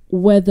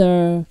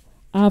whether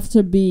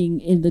after being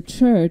in the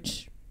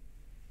church,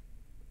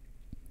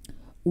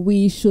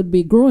 we should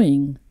be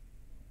growing.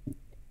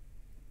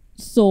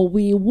 So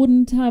we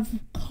wouldn't have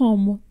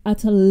come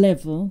at a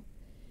level.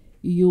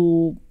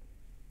 You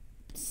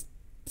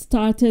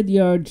started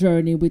your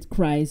journey with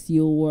Christ.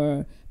 You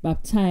were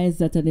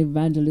baptized at an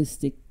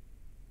evangelistic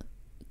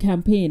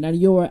campaign and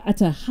you were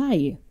at a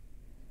high.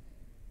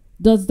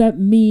 Does that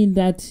mean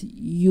that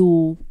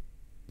you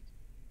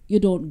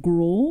don't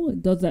grow?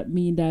 Does that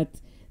mean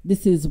that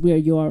this is where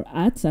you are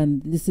at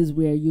and this is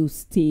where you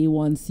stay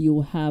once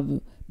you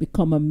have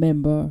become a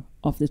member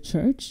of the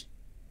church?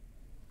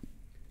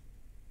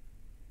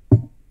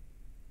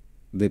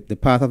 The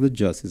path of the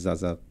just is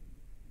as a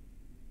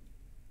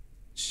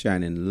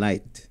shining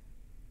light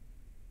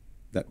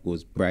that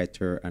goes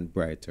brighter and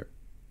brighter.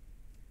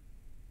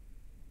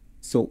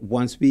 So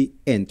once we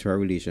enter a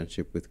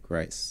relationship with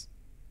Christ,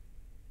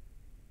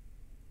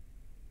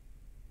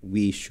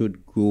 we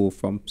should grow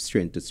from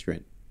strength to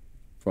strength,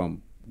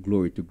 from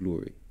glory to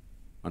glory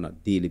on a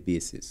daily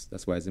basis.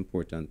 That's why it's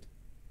important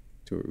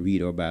to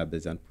read our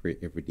Bibles and pray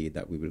every day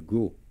that we will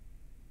grow.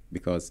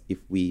 Because if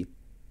we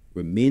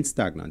remain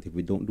stagnant, if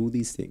we don't do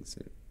these things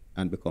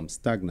and become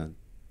stagnant,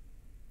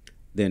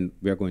 then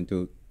we are going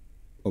to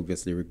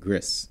obviously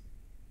regress.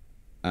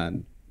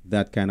 And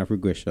that kind of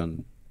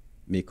regression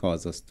may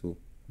cause us to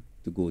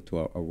go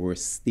to a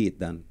worse state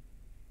than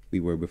we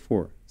were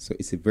before. So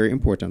it's very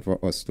important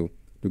for us to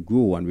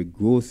grow, and we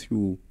grow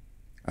through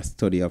a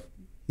study of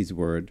his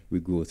word. We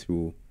go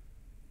through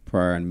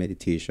prayer and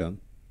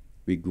meditation.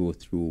 we grow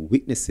through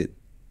witnessing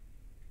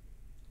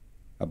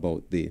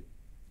about the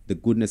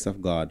goodness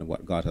of God and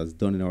what God has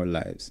done in our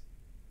lives,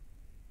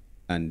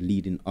 and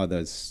leading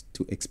others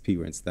to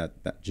experience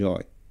that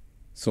joy.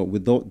 So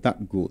without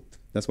that growth,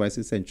 that's why it's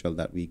essential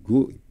that we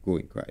grow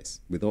in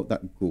Christ. Without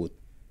that growth,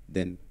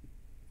 then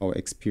our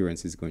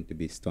experience is going to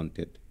be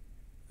stunted,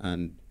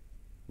 and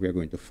we are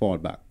going to fall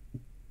back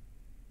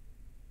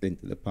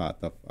into the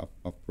path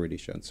of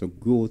perdition. So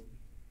growth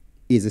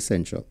is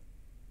essential.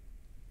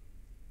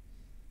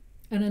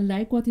 And I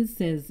like what it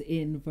says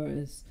in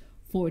verse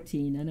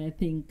 14, and I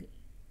think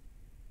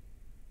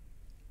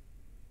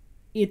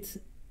it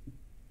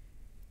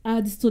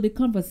adds to the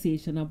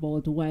conversation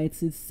about why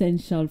it's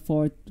essential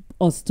for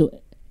us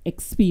to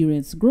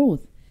experience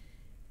growth.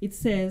 It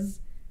says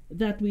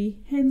that we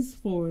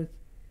henceforth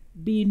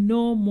be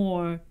no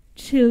more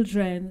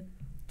children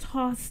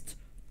tossed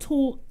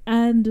to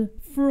and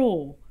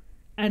fro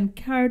and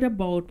carried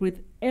about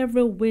with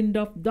every wind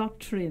of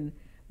doctrine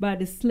by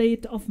the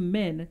sleight of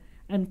men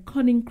and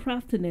cunning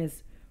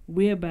craftiness,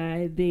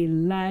 whereby they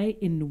lie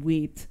in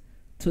wait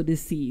to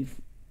deceive.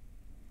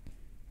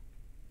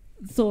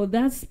 So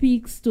that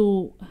speaks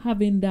to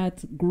having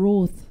that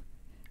growth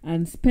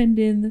and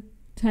spending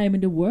time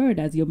in the Word,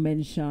 as you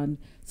mentioned,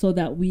 so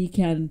that we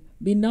can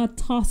be not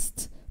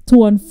tossed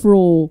to and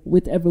fro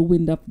with every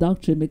wind of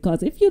doctrine.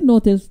 Because if you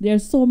notice,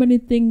 there's so many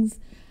things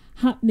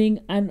happening,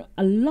 and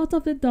a lot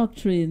of the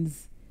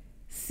doctrines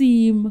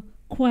seem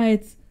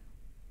quite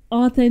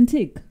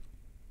authentic.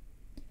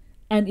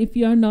 And if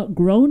you're not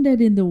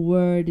grounded in the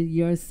Word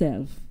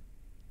yourself,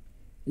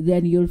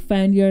 then you'll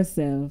find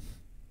yourself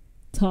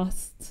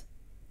tossed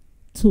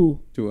to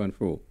and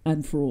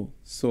fro.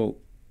 So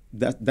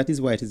that is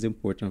why it is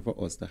important for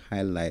us to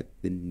highlight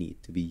the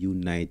need to be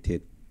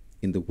united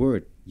in the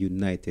Word,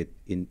 united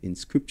in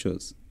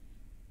scriptures,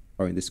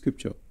 or in the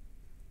scripture.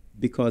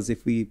 Because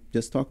if we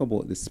just talk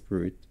about the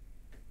Spirit,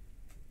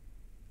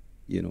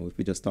 if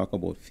we just talk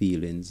about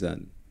feelings,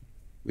 and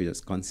we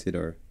just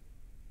consider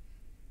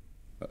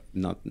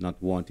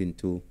not wanting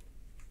to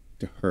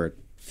hurt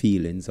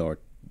feelings or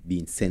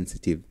being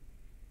sensitive,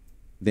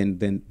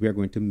 then we are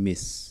going to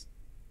miss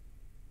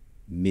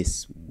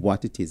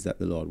what it is that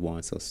the Lord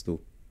wants us to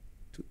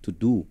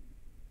do.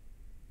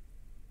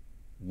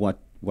 What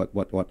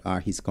are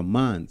His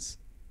commands?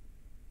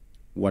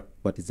 What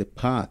is the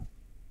path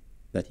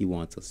that He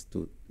wants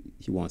to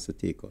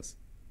take us?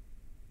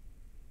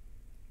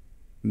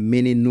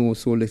 Many know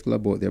so little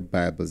about their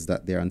Bibles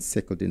that they are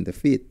unsettled in the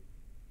faith.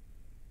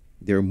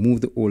 They remove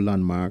the old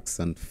landmarks,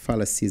 and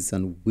fallacies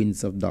and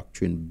winds of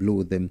doctrine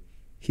blow them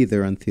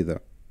hither and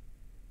thither.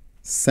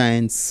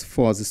 Science,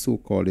 for the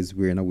so-called, is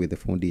wearing away the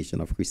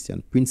foundation of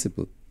Christian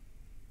principle.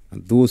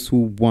 And those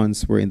who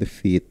once were in the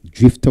faith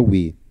drift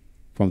away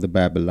from the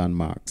Bible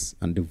landmarks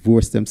and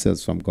divorce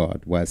themselves from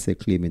God while still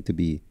claiming to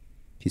be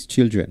His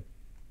children.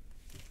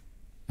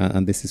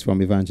 And this is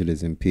from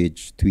Evangelism,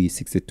 page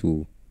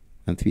 362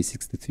 and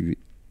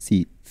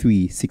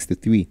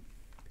 363.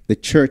 The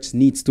church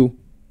needs to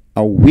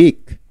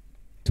awake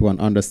to an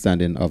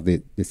understanding of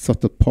the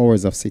subtle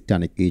powers of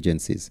satanic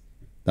agencies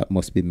that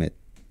must be met.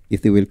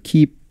 If they will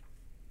keep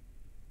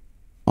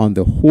on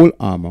the whole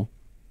armor,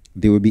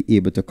 they will be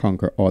able to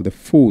conquer all the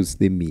foes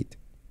they meet,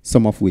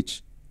 some of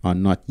which are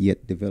not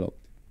yet developed.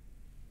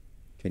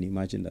 Can you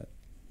imagine that?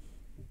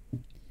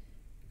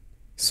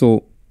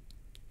 So,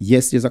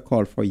 yes, there's a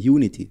call for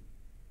unity,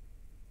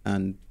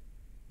 and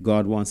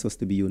God wants us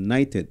to be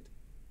united,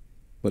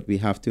 but we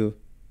have to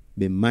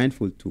be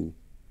mindful too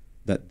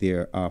that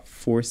there are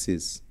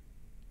forces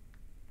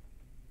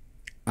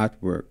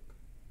at work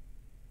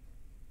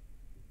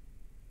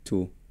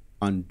to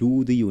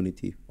undo the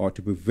unity, or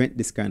to prevent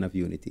this kind of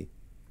unity,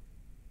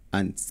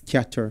 and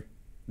scatter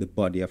the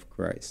body of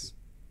Christ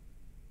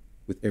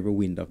with every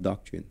wind of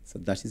doctrine. So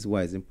that is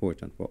why it's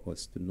important for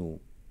us to know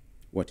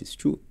what is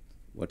truth,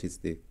 what is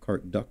the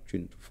correct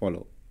doctrine to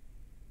follow,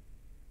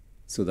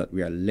 so that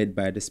we are led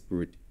by the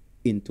Spirit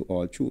into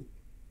all truth.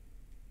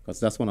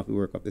 Because that's one of the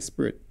work of the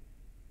Spirit,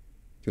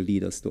 to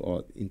lead us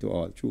into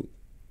all truth.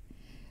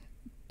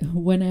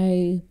 When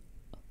I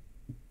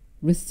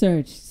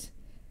researched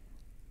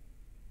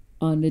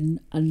on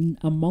an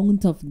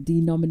amount of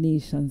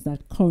denominations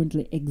that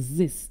currently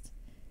exist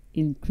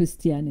in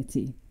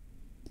Christianity,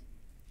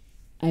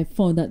 I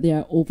found that there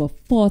are over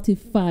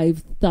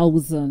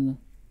 45,000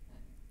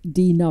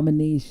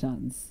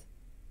 denominations.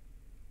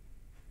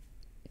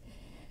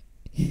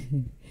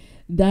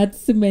 That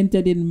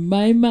cemented in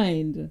my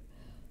mind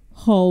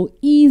how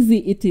easy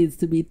it is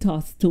to be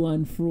tossed to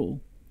and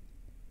fro.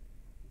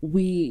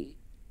 We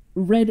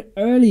read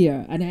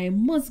earlier, and I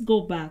must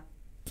go back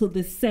to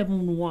the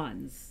 7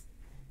 ones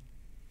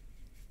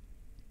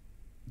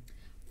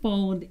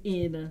found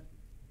in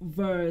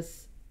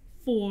verse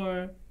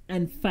 4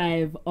 and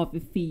 5 of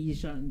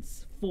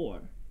Ephesians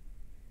 4.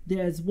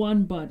 There's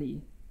one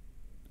body,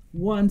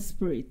 one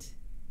Spirit,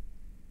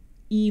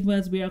 even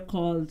as we are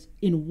called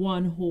in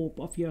one hope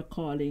of your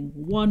calling,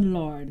 one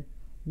Lord,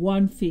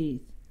 one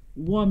faith,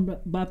 one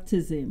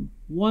baptism,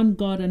 one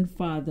God and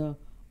Father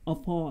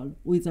of all,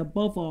 who is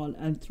above all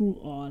and through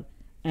all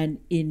and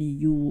in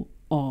you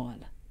all.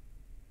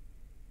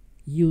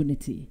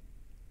 Unity.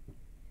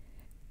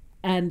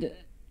 And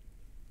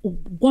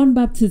one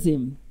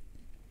baptism,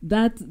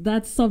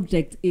 that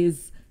subject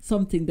is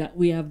something that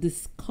we have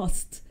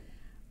discussed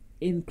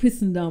in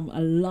Christendom a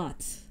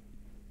lot.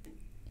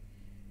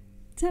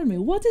 Tell me,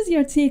 what is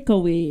your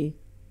takeaway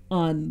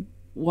on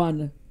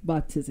one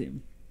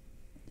baptism?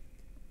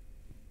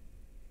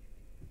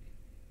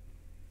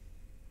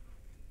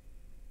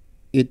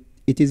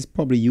 It is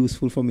probably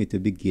useful for me to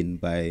begin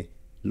by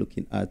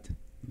looking at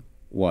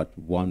what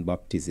one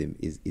baptism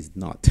is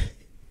not.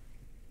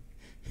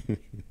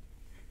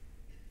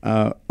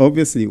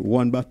 Obviously,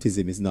 one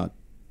baptism is not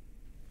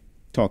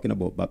talking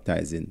about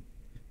baptizing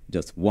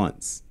just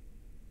once,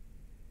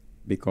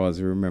 because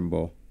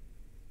remember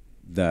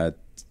that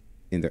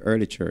in the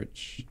early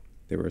church,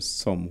 there were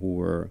some who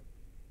were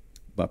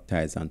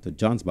baptized unto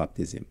John's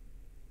baptism,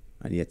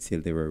 and yet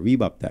still they were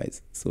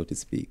rebaptized, so to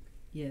speak.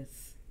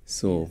 Yes.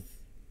 So Yes.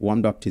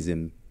 one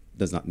baptism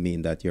does not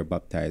mean that you're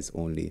baptized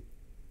only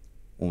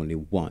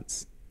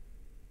once,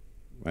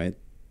 right?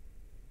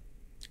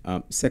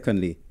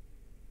 Secondly,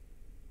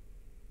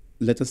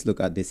 let us look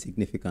at the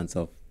significance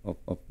of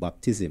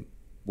baptism.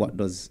 What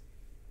does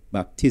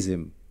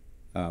baptism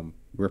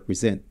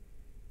represent?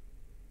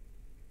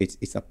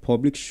 It's a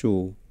public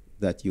show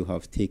that you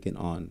have taken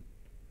on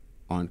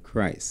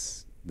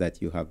Christ,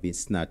 that you have been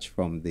snatched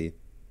from the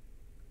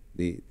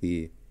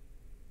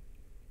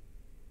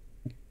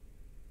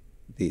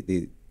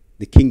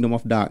kingdom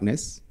of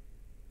darkness,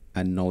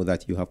 and now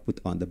that you have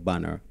put on the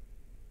banner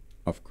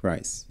of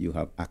Christ, you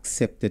have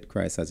accepted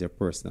Christ as your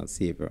personal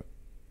savior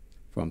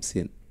from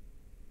sin.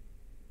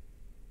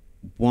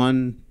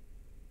 One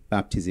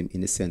baptism,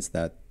 in the sense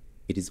that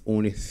it is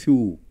only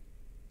through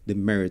the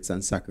merits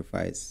and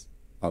sacrifice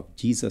of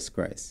Jesus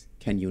Christ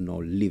can you now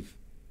live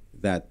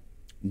that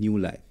new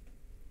life.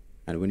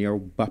 And when you're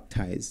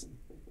baptized,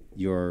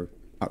 you're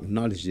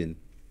acknowledging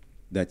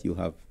that you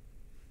have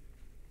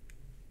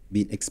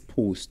been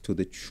exposed to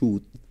the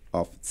truth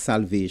of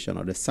salvation,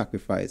 or the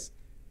sacrifice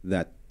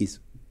that is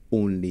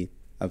only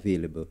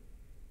available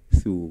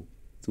through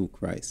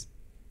Christ.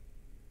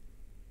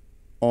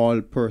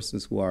 All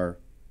persons who are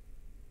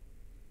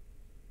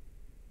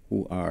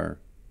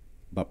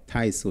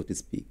baptized, so to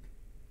speak,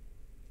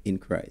 in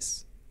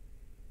Christ,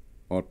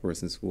 all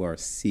persons who are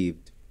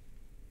saved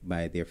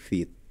by their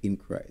faith in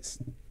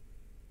Christ,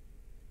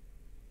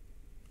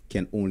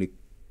 can only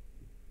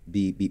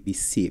be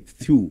saved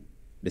through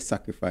the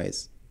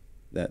sacrifice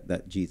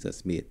that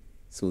Jesus made.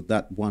 So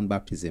that one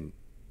baptism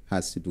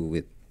has to do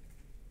with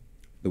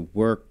the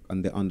work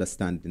and the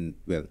understanding,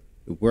 the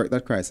work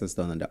that Christ has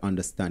done, and the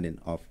understanding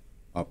of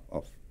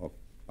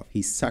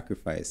his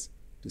sacrifice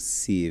to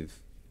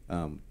save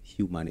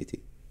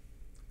humanity,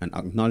 and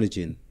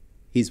acknowledging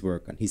his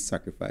work and his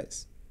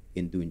sacrifice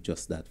in doing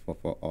just that for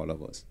all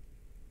of us.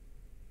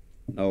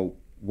 Now,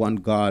 one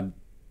God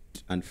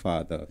and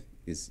Father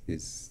is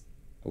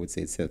I would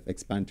say,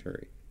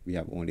 self-explanatory. We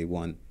have only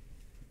one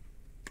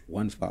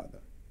Father.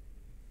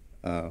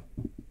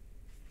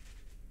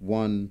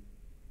 One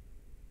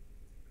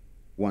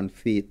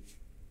faith.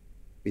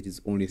 It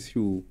is only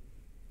through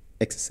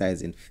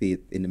exercising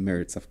faith in the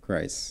merits of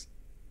Christ.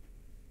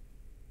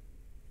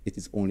 It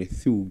is only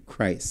through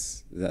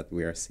Christ that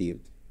we are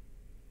saved.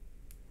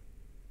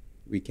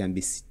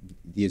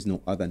 There's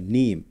no other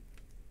name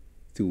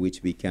through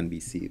which we can be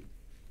saved.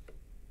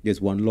 There's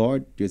one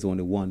Lord, there's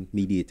only one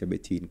mediator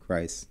between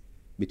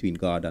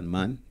God and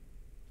man,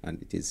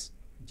 and it is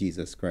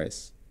Jesus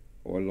Christ,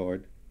 our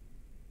Lord.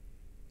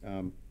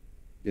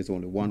 There's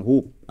only one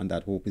hope, and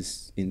that hope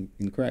is in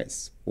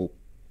Christ. Hope,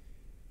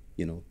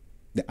 the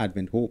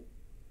Advent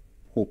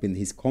hope in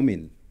his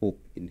coming, hope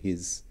in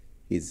his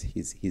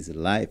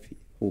life,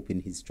 hope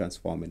in his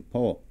transforming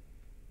power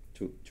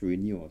to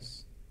renew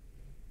us.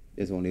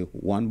 There's only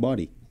one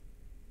body,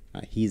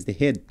 and he's the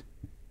head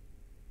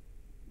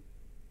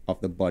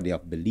of the body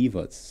of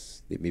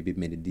believers. There may be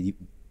many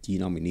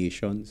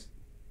denominations.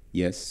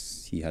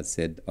 Yes, he has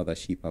said, other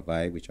sheep have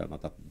I, which are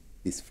not of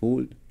this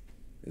fold.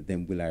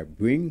 Them will I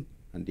bring,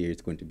 and there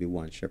is going to be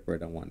one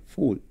shepherd and one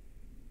fold.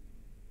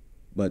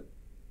 But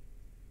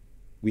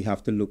we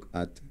have to look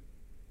at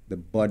the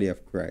body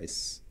of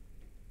Christ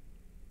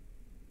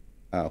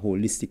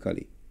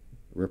holistically,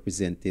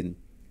 representing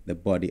the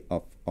body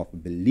of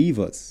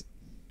believers,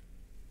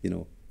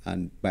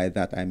 and by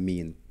that I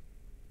mean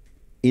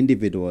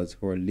individuals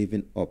who are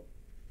living up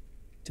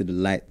to the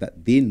light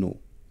that they know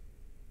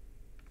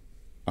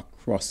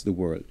across the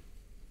world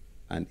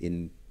and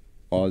in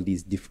all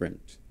these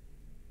different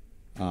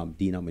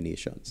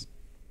denominations.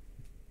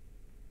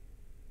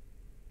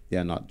 They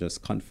are not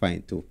just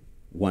confined to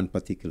one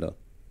particular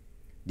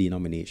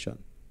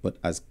denomination, but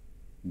as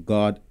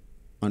God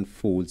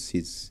unfolds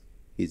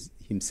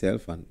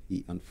himself, and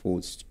he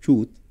unfolds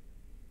truth,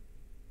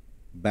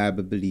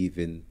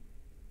 Bible-believing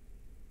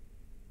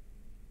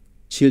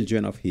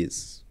children of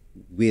his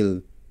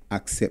will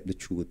accept the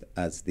truth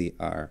as they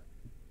are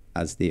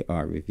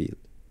revealed.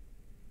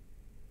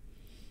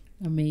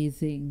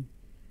 Amazing.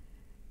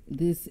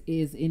 This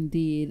is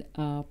indeed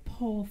a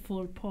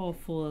powerful,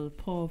 powerful,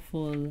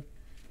 powerful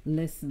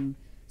lesson.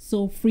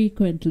 So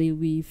frequently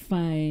we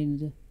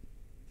find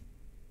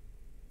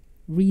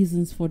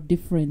reasons for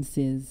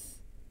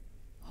differences,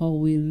 how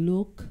we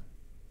look,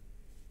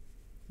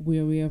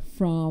 where we are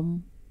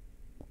from,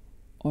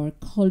 our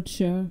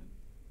culture.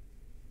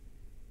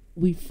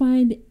 We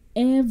find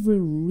every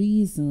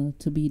reason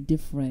to be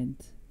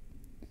different.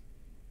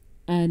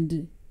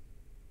 And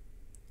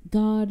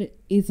God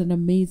is an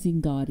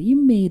amazing God. He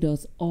made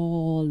us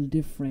all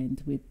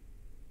different.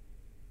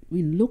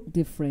 We look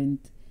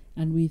different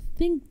and we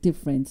think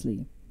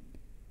differently.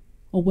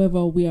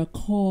 However, we are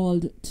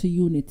called to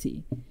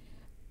unity.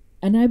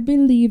 And I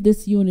believe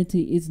this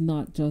unity is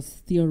not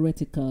just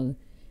theoretical.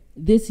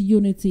 This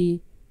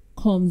unity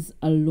comes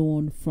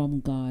alone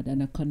from God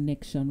and a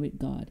connection with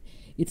God.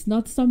 It's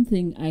not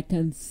something I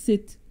can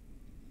sit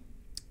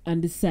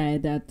and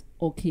decide that,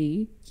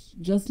 okay,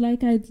 just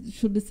like I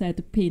should decide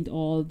to paint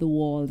all the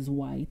walls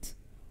white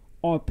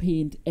or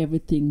paint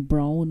everything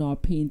brown or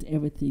paint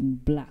everything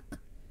black.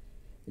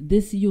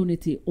 This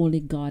unity only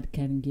God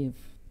can give.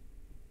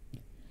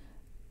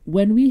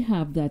 When we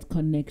have that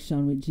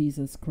connection with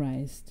Jesus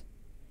Christ,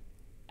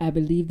 I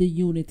believe the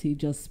unity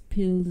just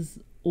spills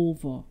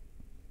over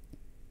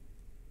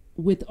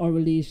with our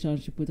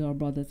relationship with our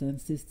brothers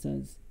and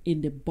sisters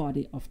in the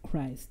body of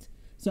Christ.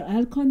 So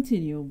I'll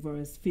continue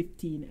verse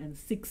 15 and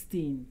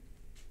 16.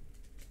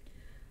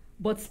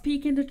 But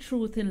speaking the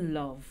truth in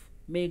love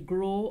may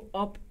grow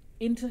up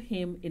into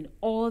him in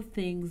all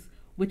things,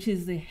 which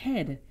is the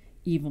head,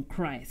 even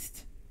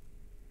Christ,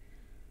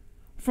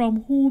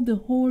 from whom the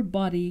whole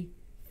body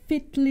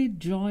fitly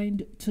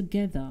joined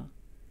together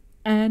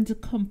and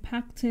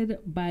compacted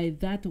by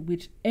that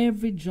which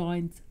every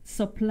joint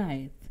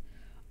supplieth,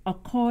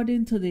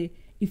 according to the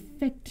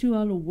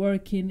effectual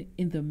working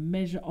in the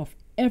measure of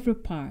every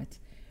part,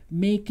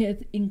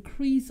 maketh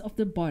increase of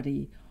the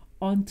body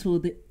unto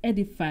the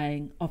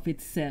edifying of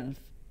itself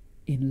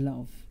in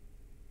love.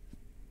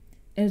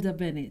 Elder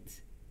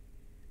Bennett,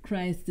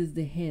 Christ is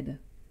the head.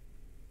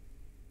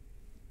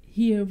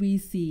 Here we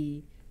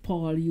see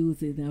Paul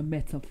using a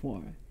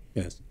metaphor.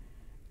 Yes.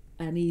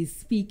 And he's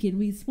speaking,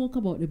 we spoke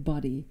about the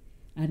body,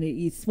 and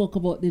he spoke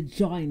about the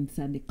joints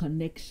and the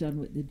connection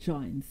with the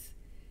joints.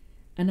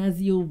 And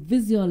as you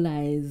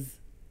visualize,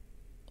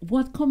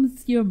 what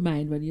comes to your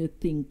mind when you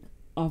think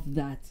of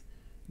that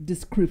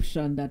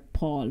description that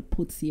Paul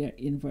puts here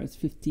in verse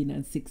 15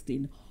 and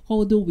 16?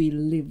 How do we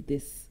live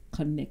this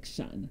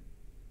connection?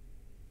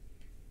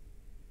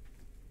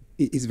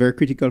 It's very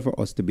critical for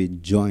us to be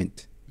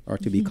joined or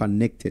to be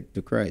connected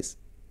to Christ.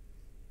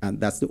 And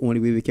that's the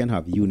only way we can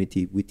have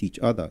unity with each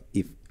other.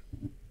 If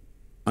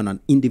on an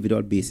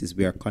individual basis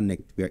we are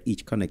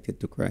each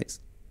connected to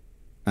Christ.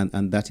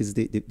 And that is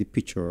the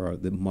picture or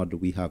the model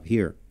we have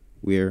here,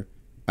 where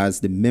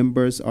as the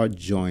members are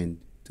joined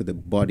to the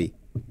body,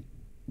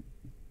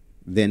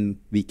 then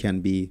we can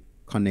be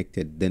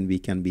connected, then we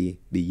can be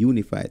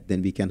unified,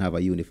 then we can have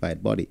a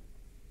unified body.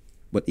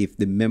 But if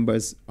the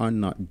members are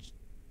not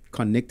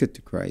connected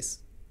to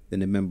Christ,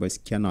 then the members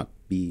cannot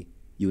be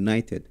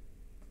united.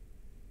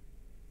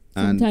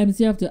 Sometimes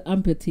you have to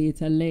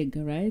amputate a leg,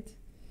 right?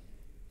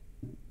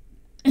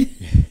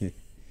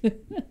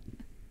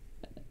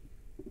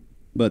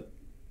 But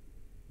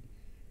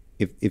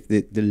if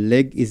the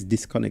leg is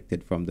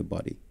disconnected from the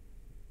body,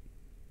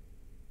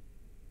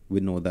 we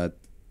know that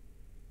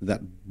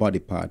that body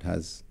part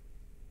has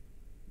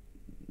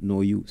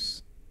no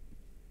use.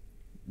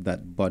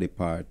 That body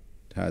part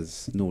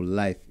has no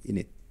life in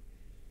it.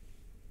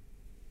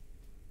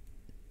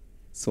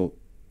 So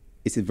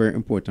it's very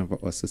important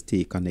for us to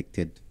stay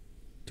connected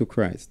to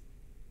Christ.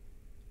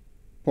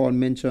 Paul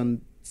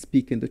mentioned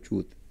speaking the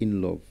truth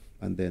in love,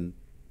 and then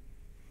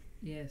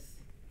Yes.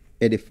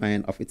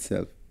 edifying of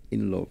itself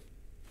in love.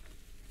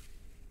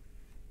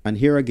 And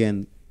here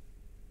again,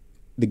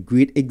 the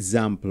great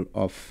example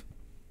of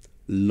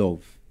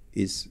love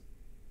is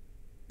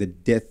the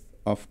death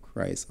of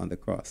Christ on the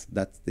cross.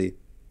 That's the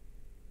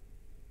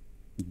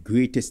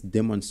greatest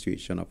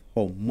demonstration of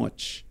how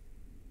much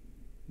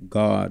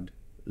God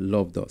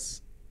loved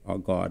us, or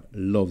God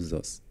loves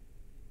us.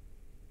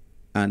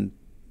 And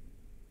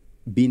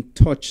being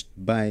touched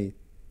by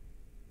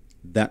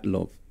that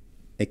love,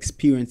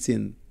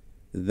 experiencing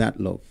that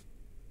love,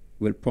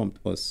 will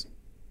prompt us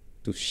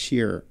to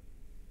share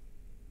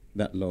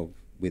that love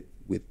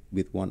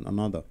with one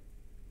another.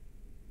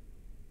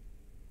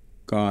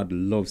 God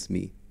loves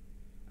me.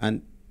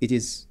 And it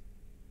is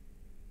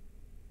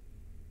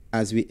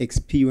as we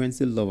experience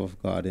the love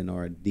of God in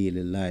our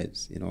daily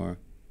lives, in our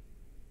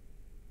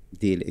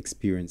daily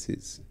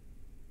experiences,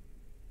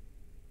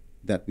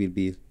 that we'll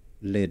be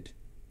led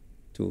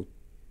to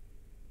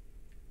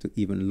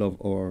even love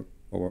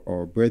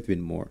our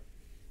brethren more.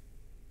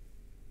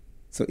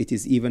 So it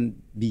is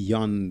even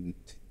beyond,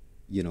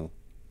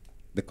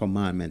 the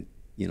commandment,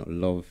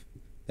 love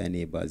thy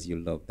neighbor as you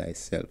love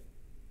thyself.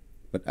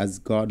 But as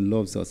God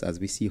loves us, as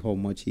we see how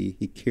much he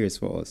cares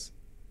for us,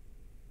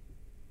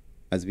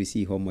 as we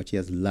see how much he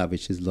has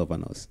lavished his love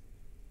on us,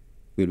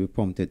 we'll be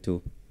prompted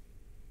to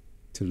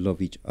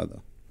love each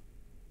other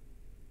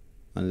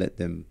and let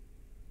them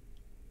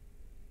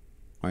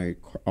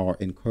or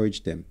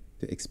encourage them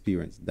to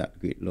experience that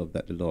great love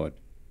that the Lord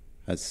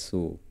has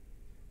so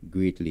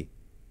greatly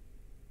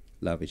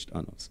lavished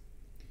on us.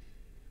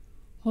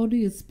 How do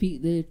you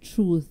speak the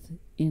truth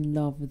in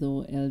love,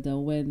 though, Elder,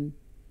 when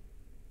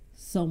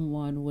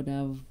someone would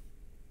have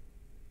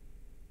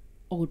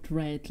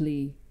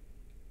outrightly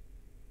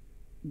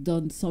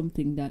done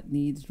something that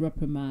needs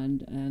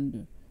reprimand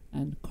and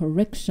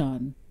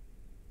correction?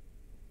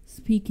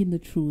 Speaking the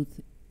truth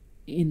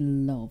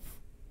in love,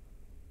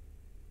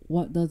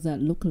 what does that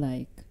look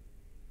like?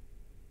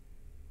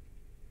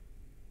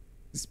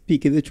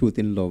 Speaking the truth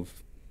in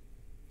love,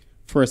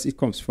 first it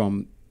comes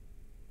from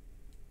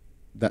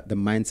that the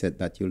mindset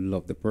that you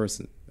love the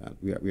person.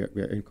 We are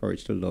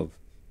encouraged to love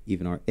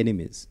even our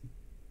enemies.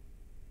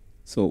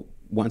 So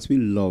once we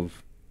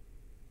love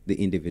the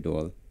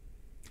individual,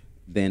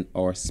 then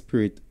our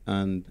spirit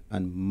and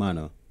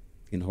manner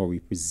in how we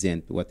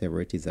present whatever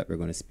it is that we're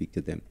going to speak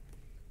to them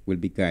will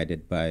be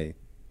guided by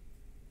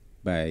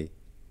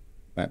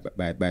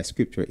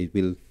scripture. It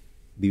will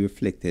be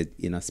reflected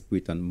in a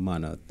spirit and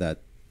manner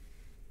that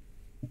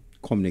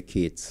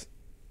communicates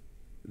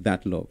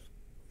that love.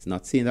 It's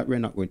not saying that we're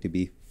not going to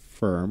be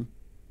firm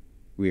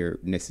where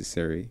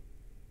necessary,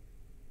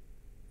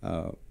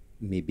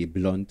 maybe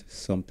blunt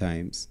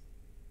sometimes,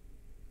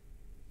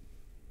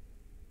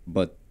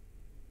 but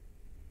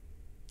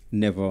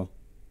never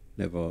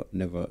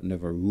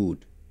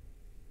rude,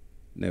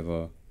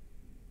 never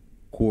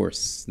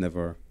coarse,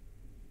 never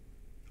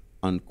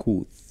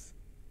uncouth,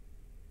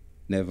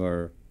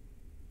 never,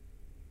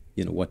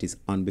 what is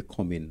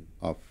unbecoming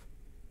of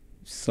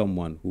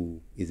someone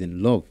who is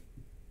in love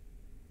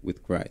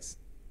with Christ.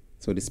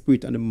 So the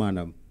spirit and the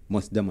manner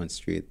must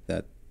demonstrate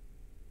that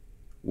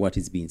what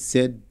is being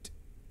said,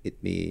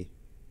 it may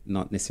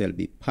not necessarily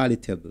be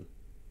palatable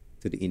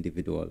to the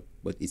individual,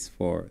 but it's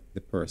for the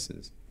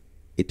person's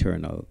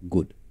eternal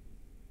good.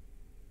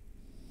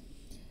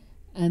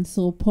 And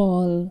so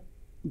Paul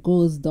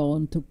goes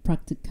down to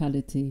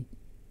practicality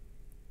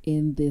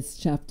in this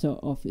chapter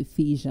of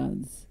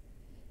Ephesians.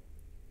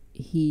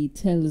 He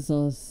tells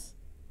us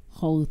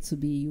how to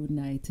be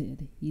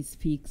united. He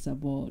speaks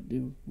about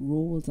the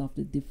roles of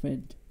the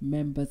different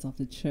members of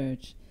the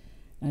church.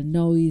 And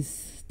now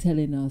he's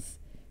telling us,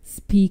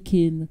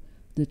 speaking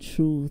the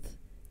truth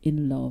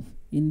in love.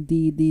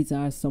 Indeed, these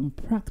are some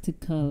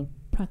practical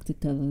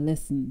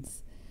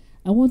lessons.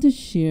 I would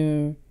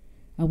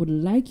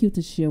like you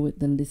to share with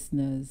the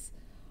listeners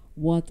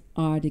what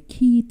are the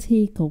key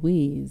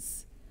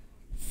takeaways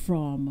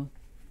from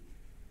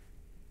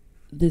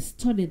the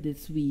study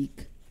this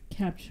week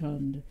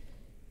captioned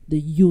the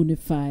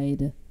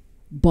unified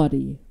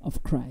body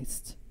of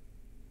Christ.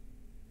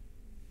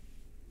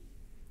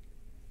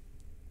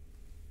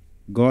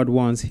 God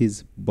wants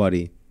his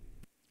body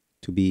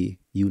to be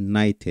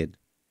united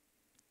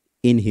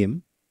in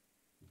him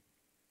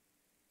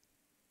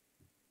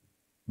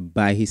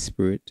by his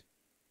spirit,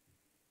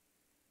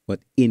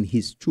 but in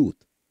his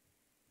truth.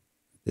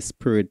 The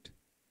spirit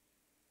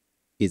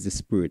is the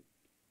spirit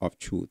of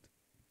truth.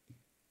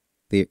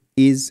 There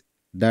is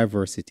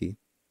diversity,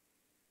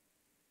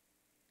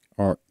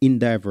 or in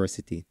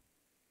diversity,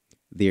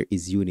 there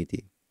is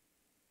unity.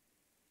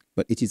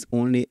 But it is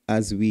only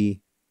as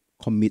we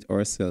commit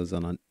ourselves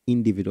on an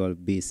individual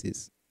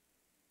basis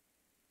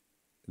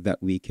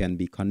that we can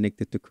be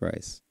connected to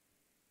Christ,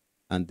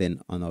 and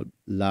then on a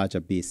larger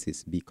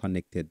basis be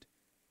connected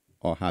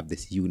or have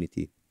this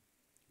unity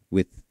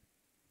with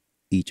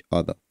each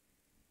other.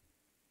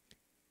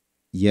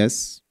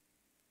 Yes,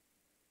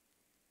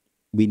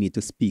 we need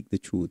to speak the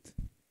truth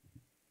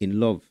in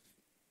love.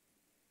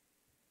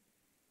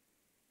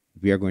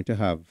 We are going to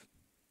have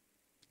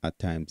at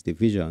times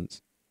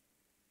divisions,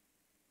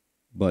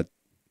 but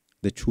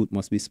the truth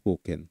must be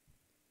spoken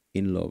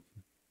in love.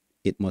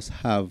 It must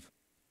have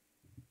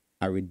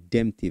a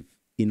redemptive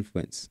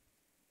influence,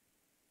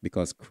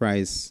 because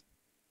Christ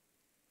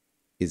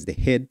is the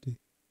head.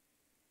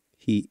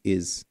 He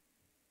is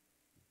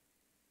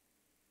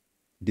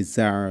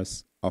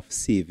desirous of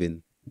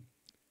saving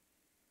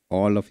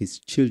all of his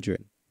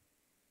children,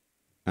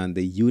 and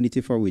the unity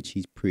for which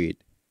he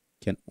prayed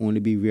can only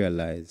be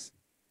realized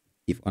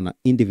if on an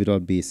individual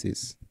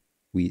basis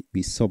we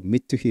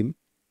submit to him,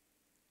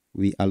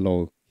 we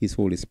allow his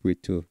Holy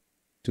Spirit to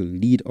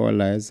lead our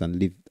lives and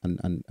live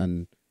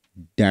and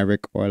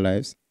direct our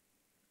lives.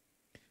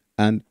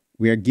 And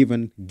we are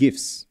given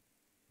gifts.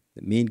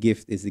 The main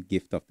gift is the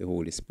gift of the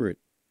Holy Spirit.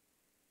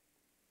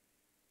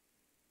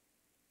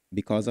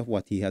 Because of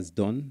what he has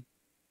done,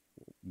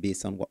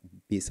 based on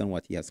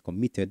what he has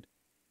committed,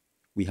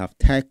 we have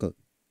title,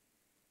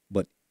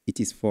 but it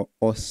is for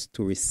us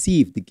to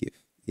receive the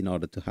gift in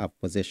order to have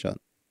possession.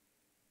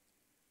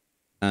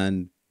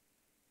 And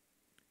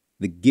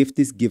the gift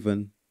is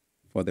given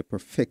for the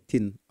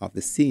perfecting of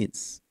the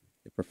saints,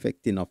 the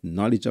perfecting of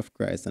knowledge of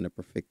Christ, and the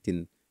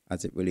perfecting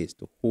as it relates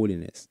to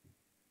holiness.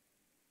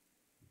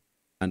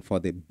 and for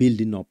the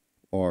building up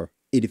or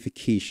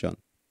edification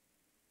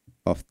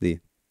of the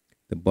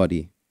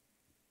body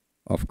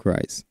of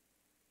Christ.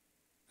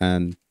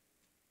 And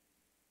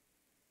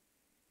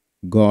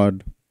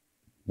God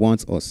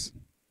wants us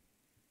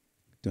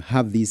to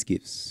have these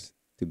gifts,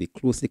 to be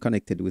closely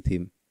connected with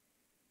Him,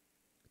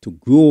 to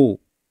grow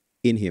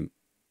in Him,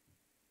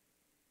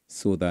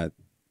 so that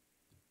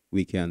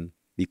we can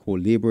be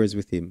co-laborers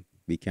with Him,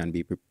 we can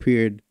be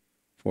prepared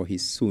for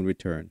His soon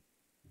return,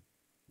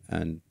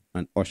 and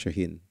usher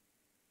in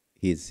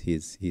his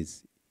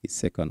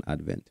second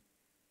advent.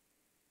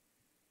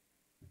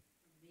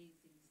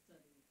 Amazing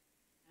study.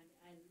 And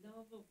I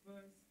love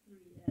verse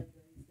 3,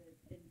 Edgar. It says,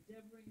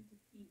 endeavoring to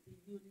keep the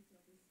unity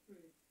of the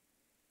Spirit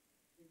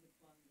in the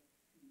bond of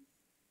peace.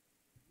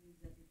 Means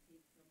that it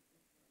takes some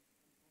effort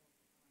on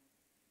our part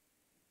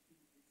to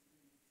keep this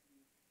unity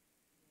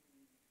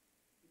going.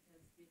 It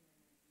has been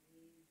an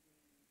amazing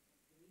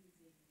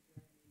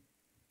journey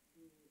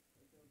through the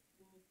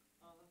book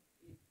of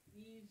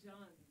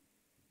Ephesians.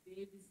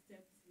 Baby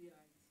steps we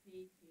are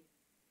taking,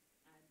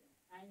 and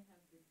I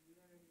have been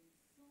learning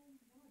so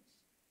much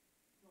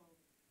from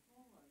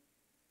Paul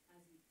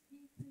as he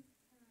takes his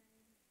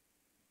time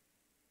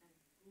and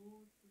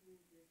go through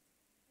these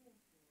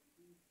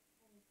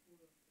powerful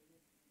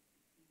lessons to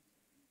teach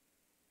us.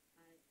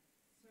 I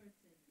am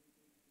certain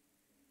the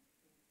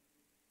babies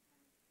and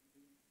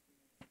hopefully have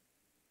been blessed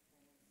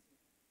also.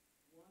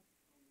 What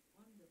a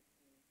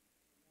wonderful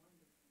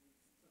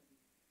study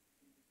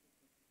in the book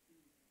of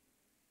Ephesians.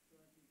 So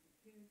as we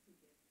prepare to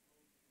get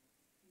out of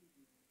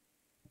studio,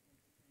 I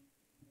want to thank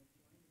you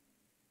for joining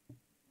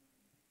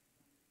us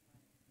on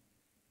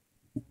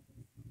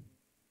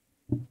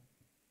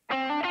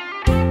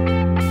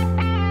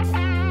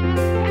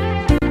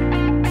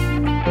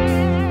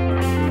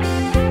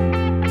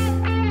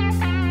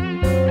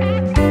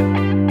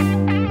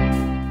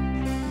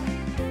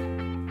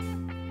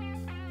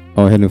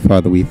Our Heavenly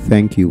Father, we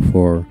thank you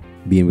for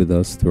being with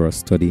us through our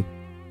study.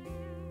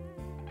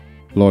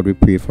 Lord, we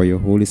pray for your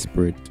Holy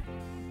Spirit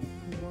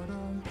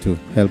to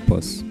help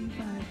us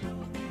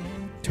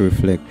to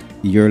reflect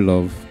your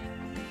love,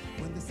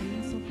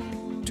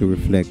 to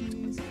reflect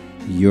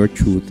your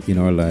truth in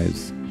our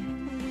lives.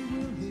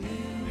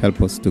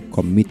 Help us to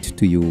commit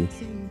to you,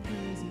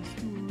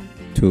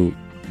 to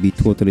be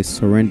totally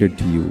surrendered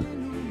to you,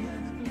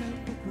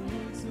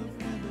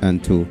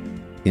 and to,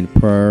 in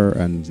prayer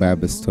and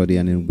Bible study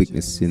and in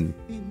witnessing,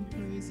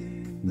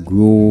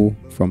 grow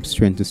from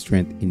strength to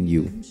strength in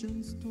you.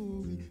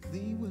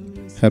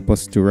 Help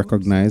us to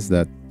recognize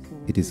that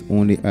it is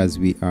only as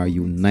we are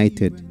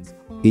united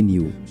in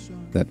you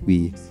that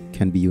we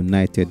can be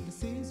united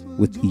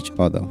with each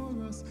other.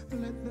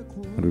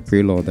 And we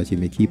pray, Lord, that you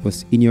may keep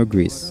us in your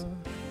grace,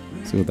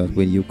 so that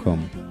when you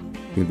come,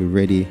 we'll be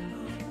ready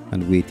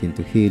and waiting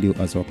to hail you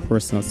as our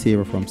personal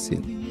Savior from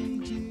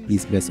sin.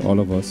 Please bless all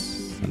of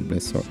us, and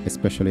bless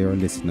especially our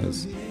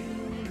listeners,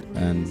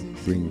 and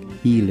bring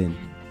healing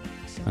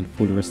and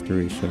full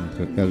restoration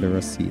to Elder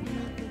Racine.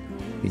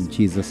 In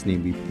Jesus'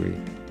 name we pray.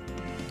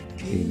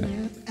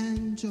 Amen.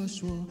 And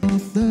Joshua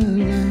of the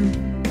land,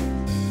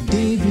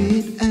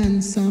 David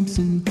and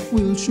Samson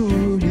will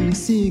surely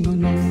sing on